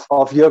opposite of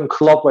Jurgen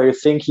Klopp, where you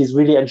think he's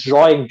really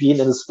enjoying being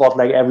in the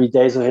spotlight every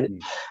day. So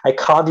I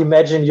can't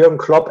imagine Jurgen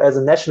Klopp as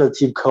a national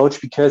team coach,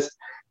 because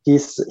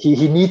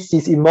he needs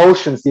these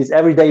emotions, these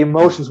everyday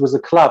emotions with the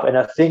club. And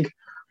I think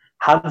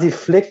Hansi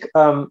Flick,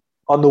 on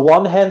the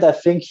one hand, I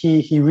think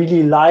he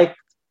really liked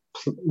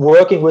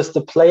working with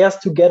the players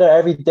together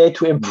every day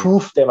to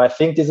improve them. I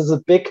think this is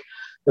a big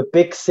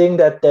thing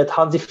that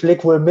Hansi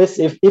Flick will miss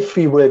if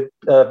he will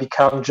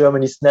become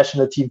Germany's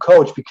national team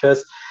coach,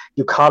 because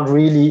you can't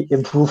really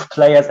improve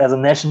players as a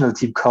national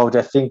team coach.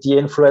 I think the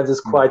influence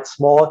is quite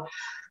small.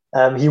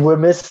 He will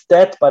miss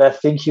that, but I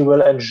think he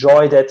will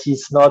enjoy that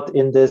he's not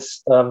in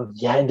this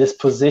in this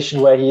position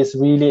where he is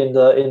really in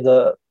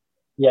the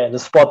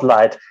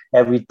spotlight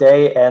every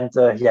day. And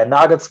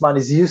Nagelsmann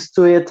is used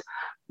to it.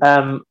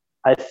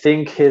 I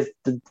think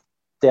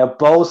they're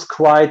both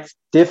quite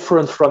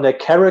different from their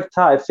character.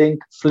 I think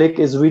Flick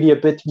is really a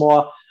bit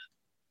more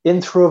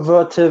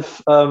introverted,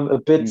 a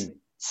bit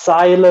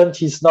silent.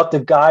 He's not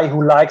the guy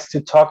who likes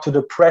to talk to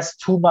the press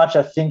too much.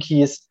 I think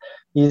he's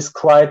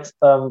quite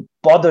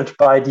bothered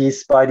by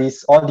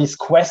all these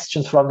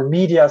questions from the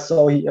media.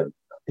 So in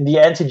the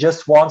end, he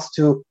just wants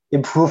to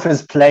improve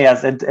his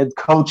players and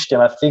coach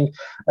them. I think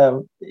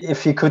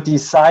if he could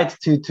decide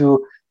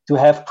to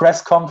have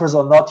press conference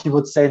or not, he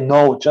would say,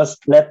 no,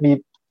 just let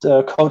me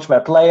coach my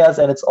players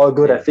and it's all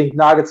good. I think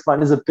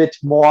Nagelsmann is a bit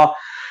more,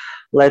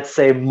 let's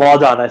say,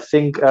 modern. I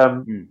think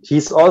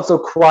he's also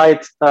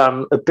quite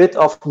a bit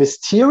of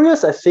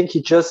mysterious. I think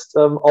he just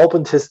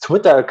opened his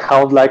Twitter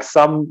account like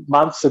some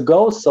months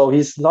ago, so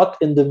he's not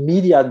in the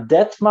media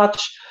that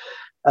much.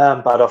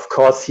 But of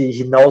course,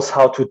 he knows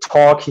how to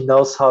talk. He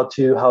knows how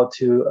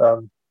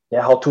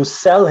to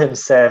sell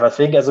himself. I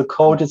think as a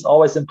coach, it's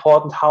always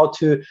important how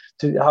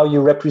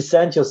you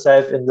represent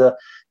yourself in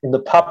the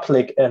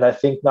public. And I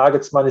think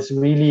Nagelsmann is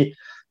really,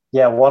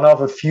 one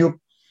of a few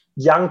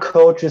young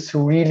coaches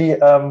who really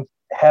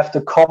have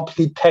the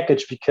complete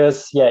package.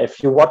 Because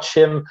if you watch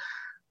him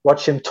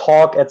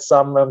talk at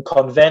some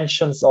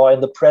conventions or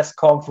in the press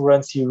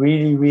conference, he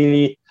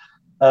really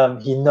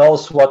he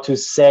knows what to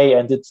say,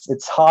 and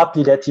it's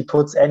hardly that he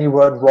puts any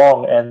word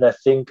wrong. And I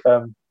think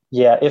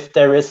if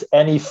there is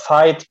any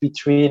fight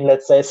between,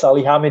 let's say,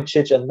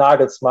 Salihamidzic and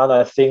Nagelsmann,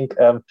 I think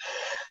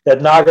that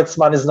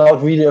Nagelsmann is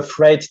not really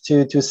afraid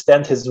to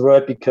stand his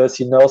word, because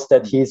he knows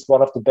that he's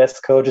one of the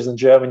best coaches in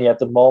Germany at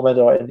the moment,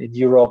 or in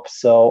Europe.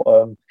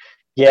 So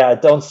I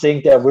don't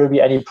think there will be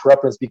any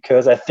problems,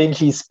 because I think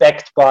he's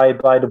backed by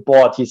the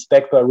board. He's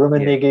backed by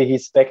Rummenigge.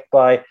 He's backed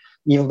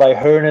even by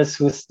Hoeneß,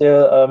 who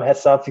still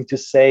has something to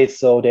say.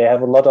 So they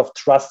have a lot of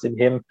trust in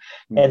him.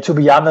 And to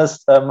be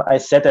honest, I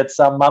said that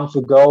some month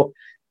ago,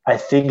 I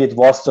think it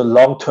was the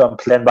long-term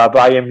plan by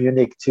Bayern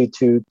Munich to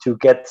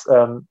get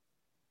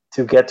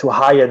to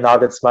hire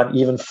Nagelsmann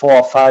even 4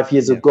 or 5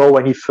 years ago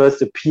when he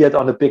first appeared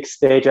on the big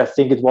stage. I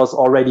think it was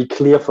already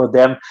clear for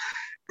them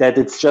that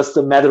it's just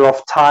a matter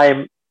of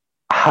time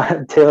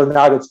until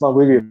Nagelsmann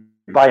will be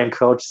Bayern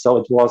coach.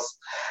 So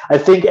I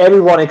think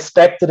everyone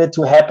expected it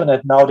to happen,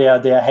 and now they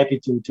are happy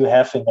to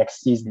have him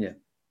next season.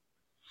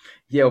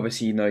 Yeah,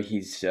 obviously,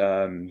 he's,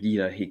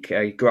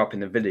 he grew up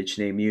in a village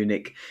near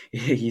Munich.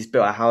 He's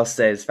built a house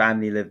there. His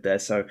family lived there.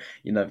 So,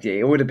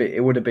 it would have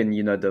been,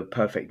 the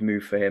perfect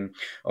move for him.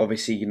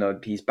 Obviously,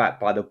 he's backed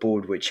by the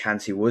board, which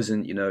Hansi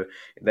wasn't.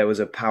 There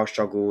was a power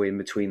struggle in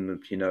between,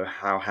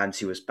 how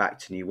Hansi was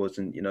backed and he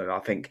wasn't. I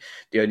think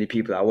the only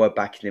people that were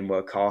backing him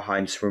were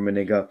Karl-Heinz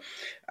Rummenigge,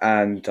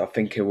 and I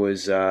think it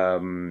was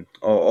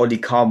Oli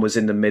Kahn was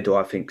in the middle,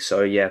 I think.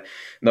 So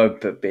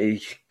but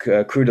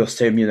kudos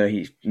to him.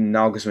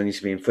 Nagelsmann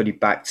is being fully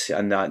backed,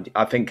 and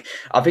I think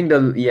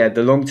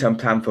the long term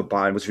plan for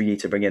Bayern was really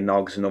to bring in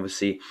Nagelsmann.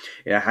 Obviously,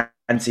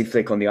 Hansi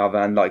Flick on the other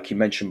hand, like you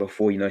mentioned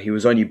before, he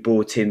was only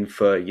brought in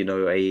for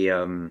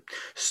a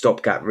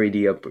stopgap,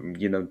 really,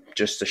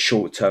 just a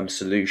short term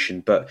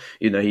solution. But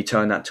he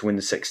turned out to win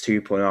the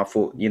 6-2 point. I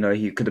thought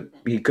he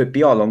could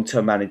be our long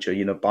term manager.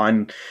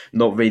 Bayern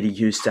not really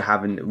used to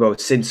having,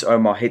 since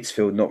Omar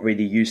Hitzfeld, not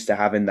really used to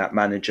having that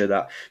manager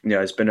that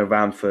has been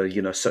around for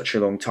such a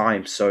long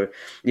time. So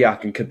I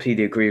can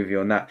completely agree with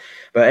you on that.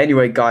 But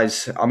anyway,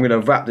 guys, I'm going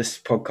to wrap this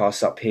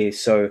podcast up here.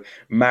 So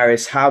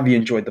Marius, how have you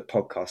enjoyed the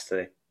podcast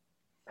today?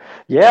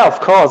 Yeah, of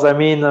course. I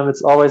mean,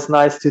 it's always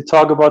nice to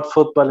talk about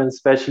football, and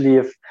especially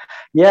if,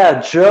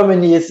 yeah,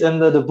 Germany is in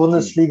the Mm.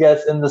 Bundesliga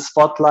is in the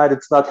spotlight.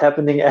 It's not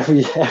happening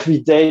every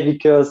day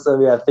because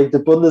yeah, I think the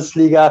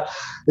Bundesliga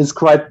is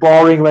quite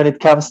boring when it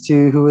comes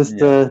to who is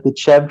Yeah. the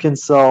champion.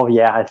 So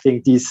yeah, I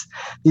think these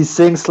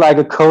things like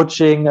a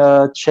coaching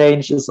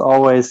change is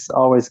always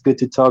good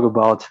to talk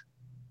about.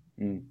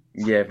 Mm.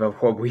 Yeah, but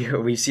what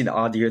we've seen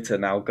Ardiuta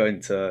now going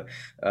to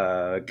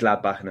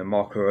Gladbach and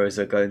Marco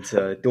Rosa going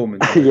to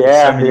Dortmund. So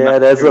Yeah, many yeah.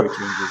 managerial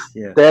changes.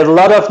 Yeah, There's a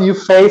lot of new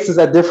faces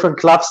at different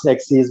clubs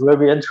next season. Will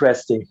be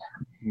interesting.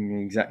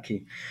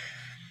 exactly.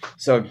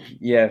 So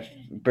yeah,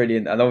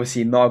 brilliant. And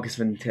obviously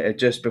Nagelsmann,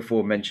 just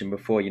before mentioned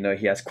before,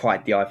 he has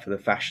quite the eye for the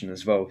fashion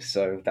as well.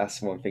 So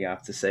that's one thing I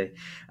have to say.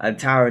 And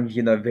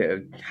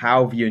Taryn,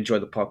 how have you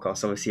enjoyed the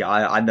podcast? Obviously,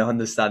 I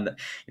understand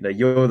that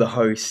you're the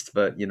host,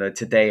 but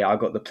today I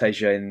got the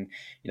pleasure in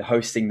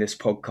hosting this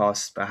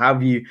podcast. But how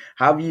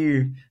have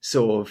you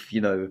sort of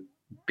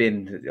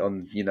been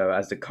on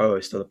as the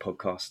co-host of the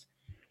podcast?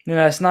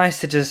 It's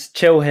nice to just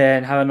chill here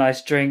and have a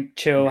nice drink,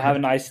 chill, have a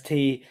nice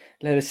tea,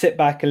 let us sit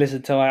back and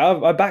listen to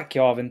I back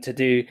you, Arvin, to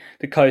do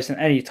the coast at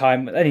any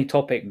time, any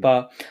topic,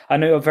 but I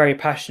know you're very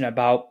passionate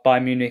about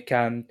Bayern Munich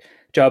and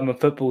German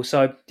football.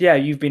 So yeah,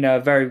 you've been a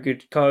very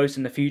good co-host.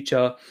 In the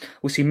future,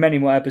 we'll see many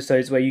more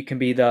episodes where you can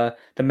be the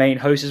main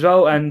host as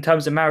well. And in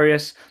terms of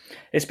Marius,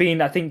 it's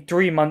been, I think,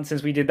 3 months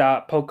since we did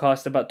that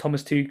podcast about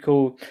Thomas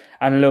Tuchel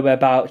and a little bit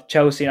about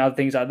Chelsea and other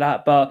things like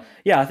that. But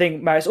yeah, I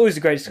think Marius, always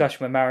a great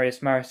discussion with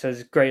Marius. Marius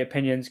has great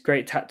opinions,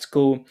 great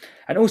tactical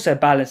and also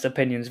balanced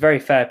opinions, very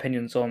fair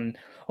opinions on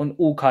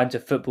all kinds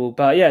of football.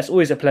 But yeah, it's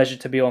always a pleasure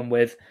to be on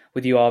with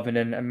you, Arvin,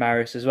 and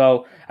Marius as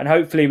well. And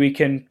hopefully we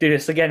can do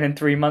this again in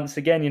 3 months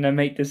again,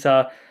 make this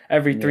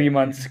every Yeah. 3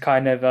 months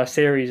kind of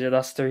series with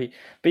us three.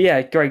 But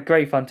yeah,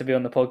 great fun to be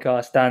on the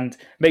podcast. And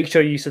make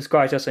sure you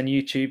subscribe to us on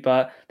YouTube,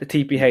 the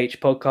TPH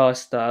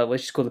podcast,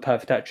 which is called The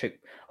Perfect Hat Trick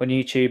on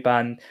YouTube.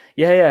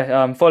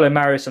 And follow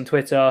Marius on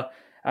Twitter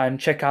and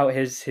check out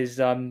his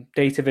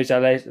data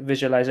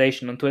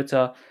visualization on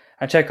Twitter,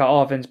 and check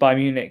out Arvin's by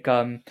Munich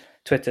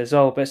Twitter as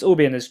well. But it's all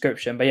be in the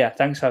description. But yeah,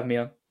 thanks for having me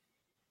on.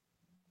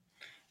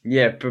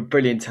 Yeah,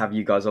 brilliant to have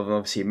you guys on.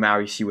 Obviously,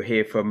 Marius, you were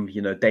here from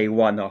day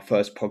one, our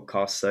first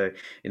podcast. So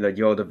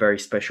you're the very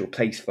special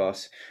place for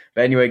us.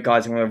 But anyway,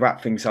 guys, I'm going to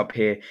wrap things up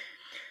here.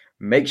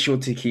 Make sure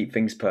to keep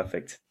things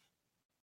perfect.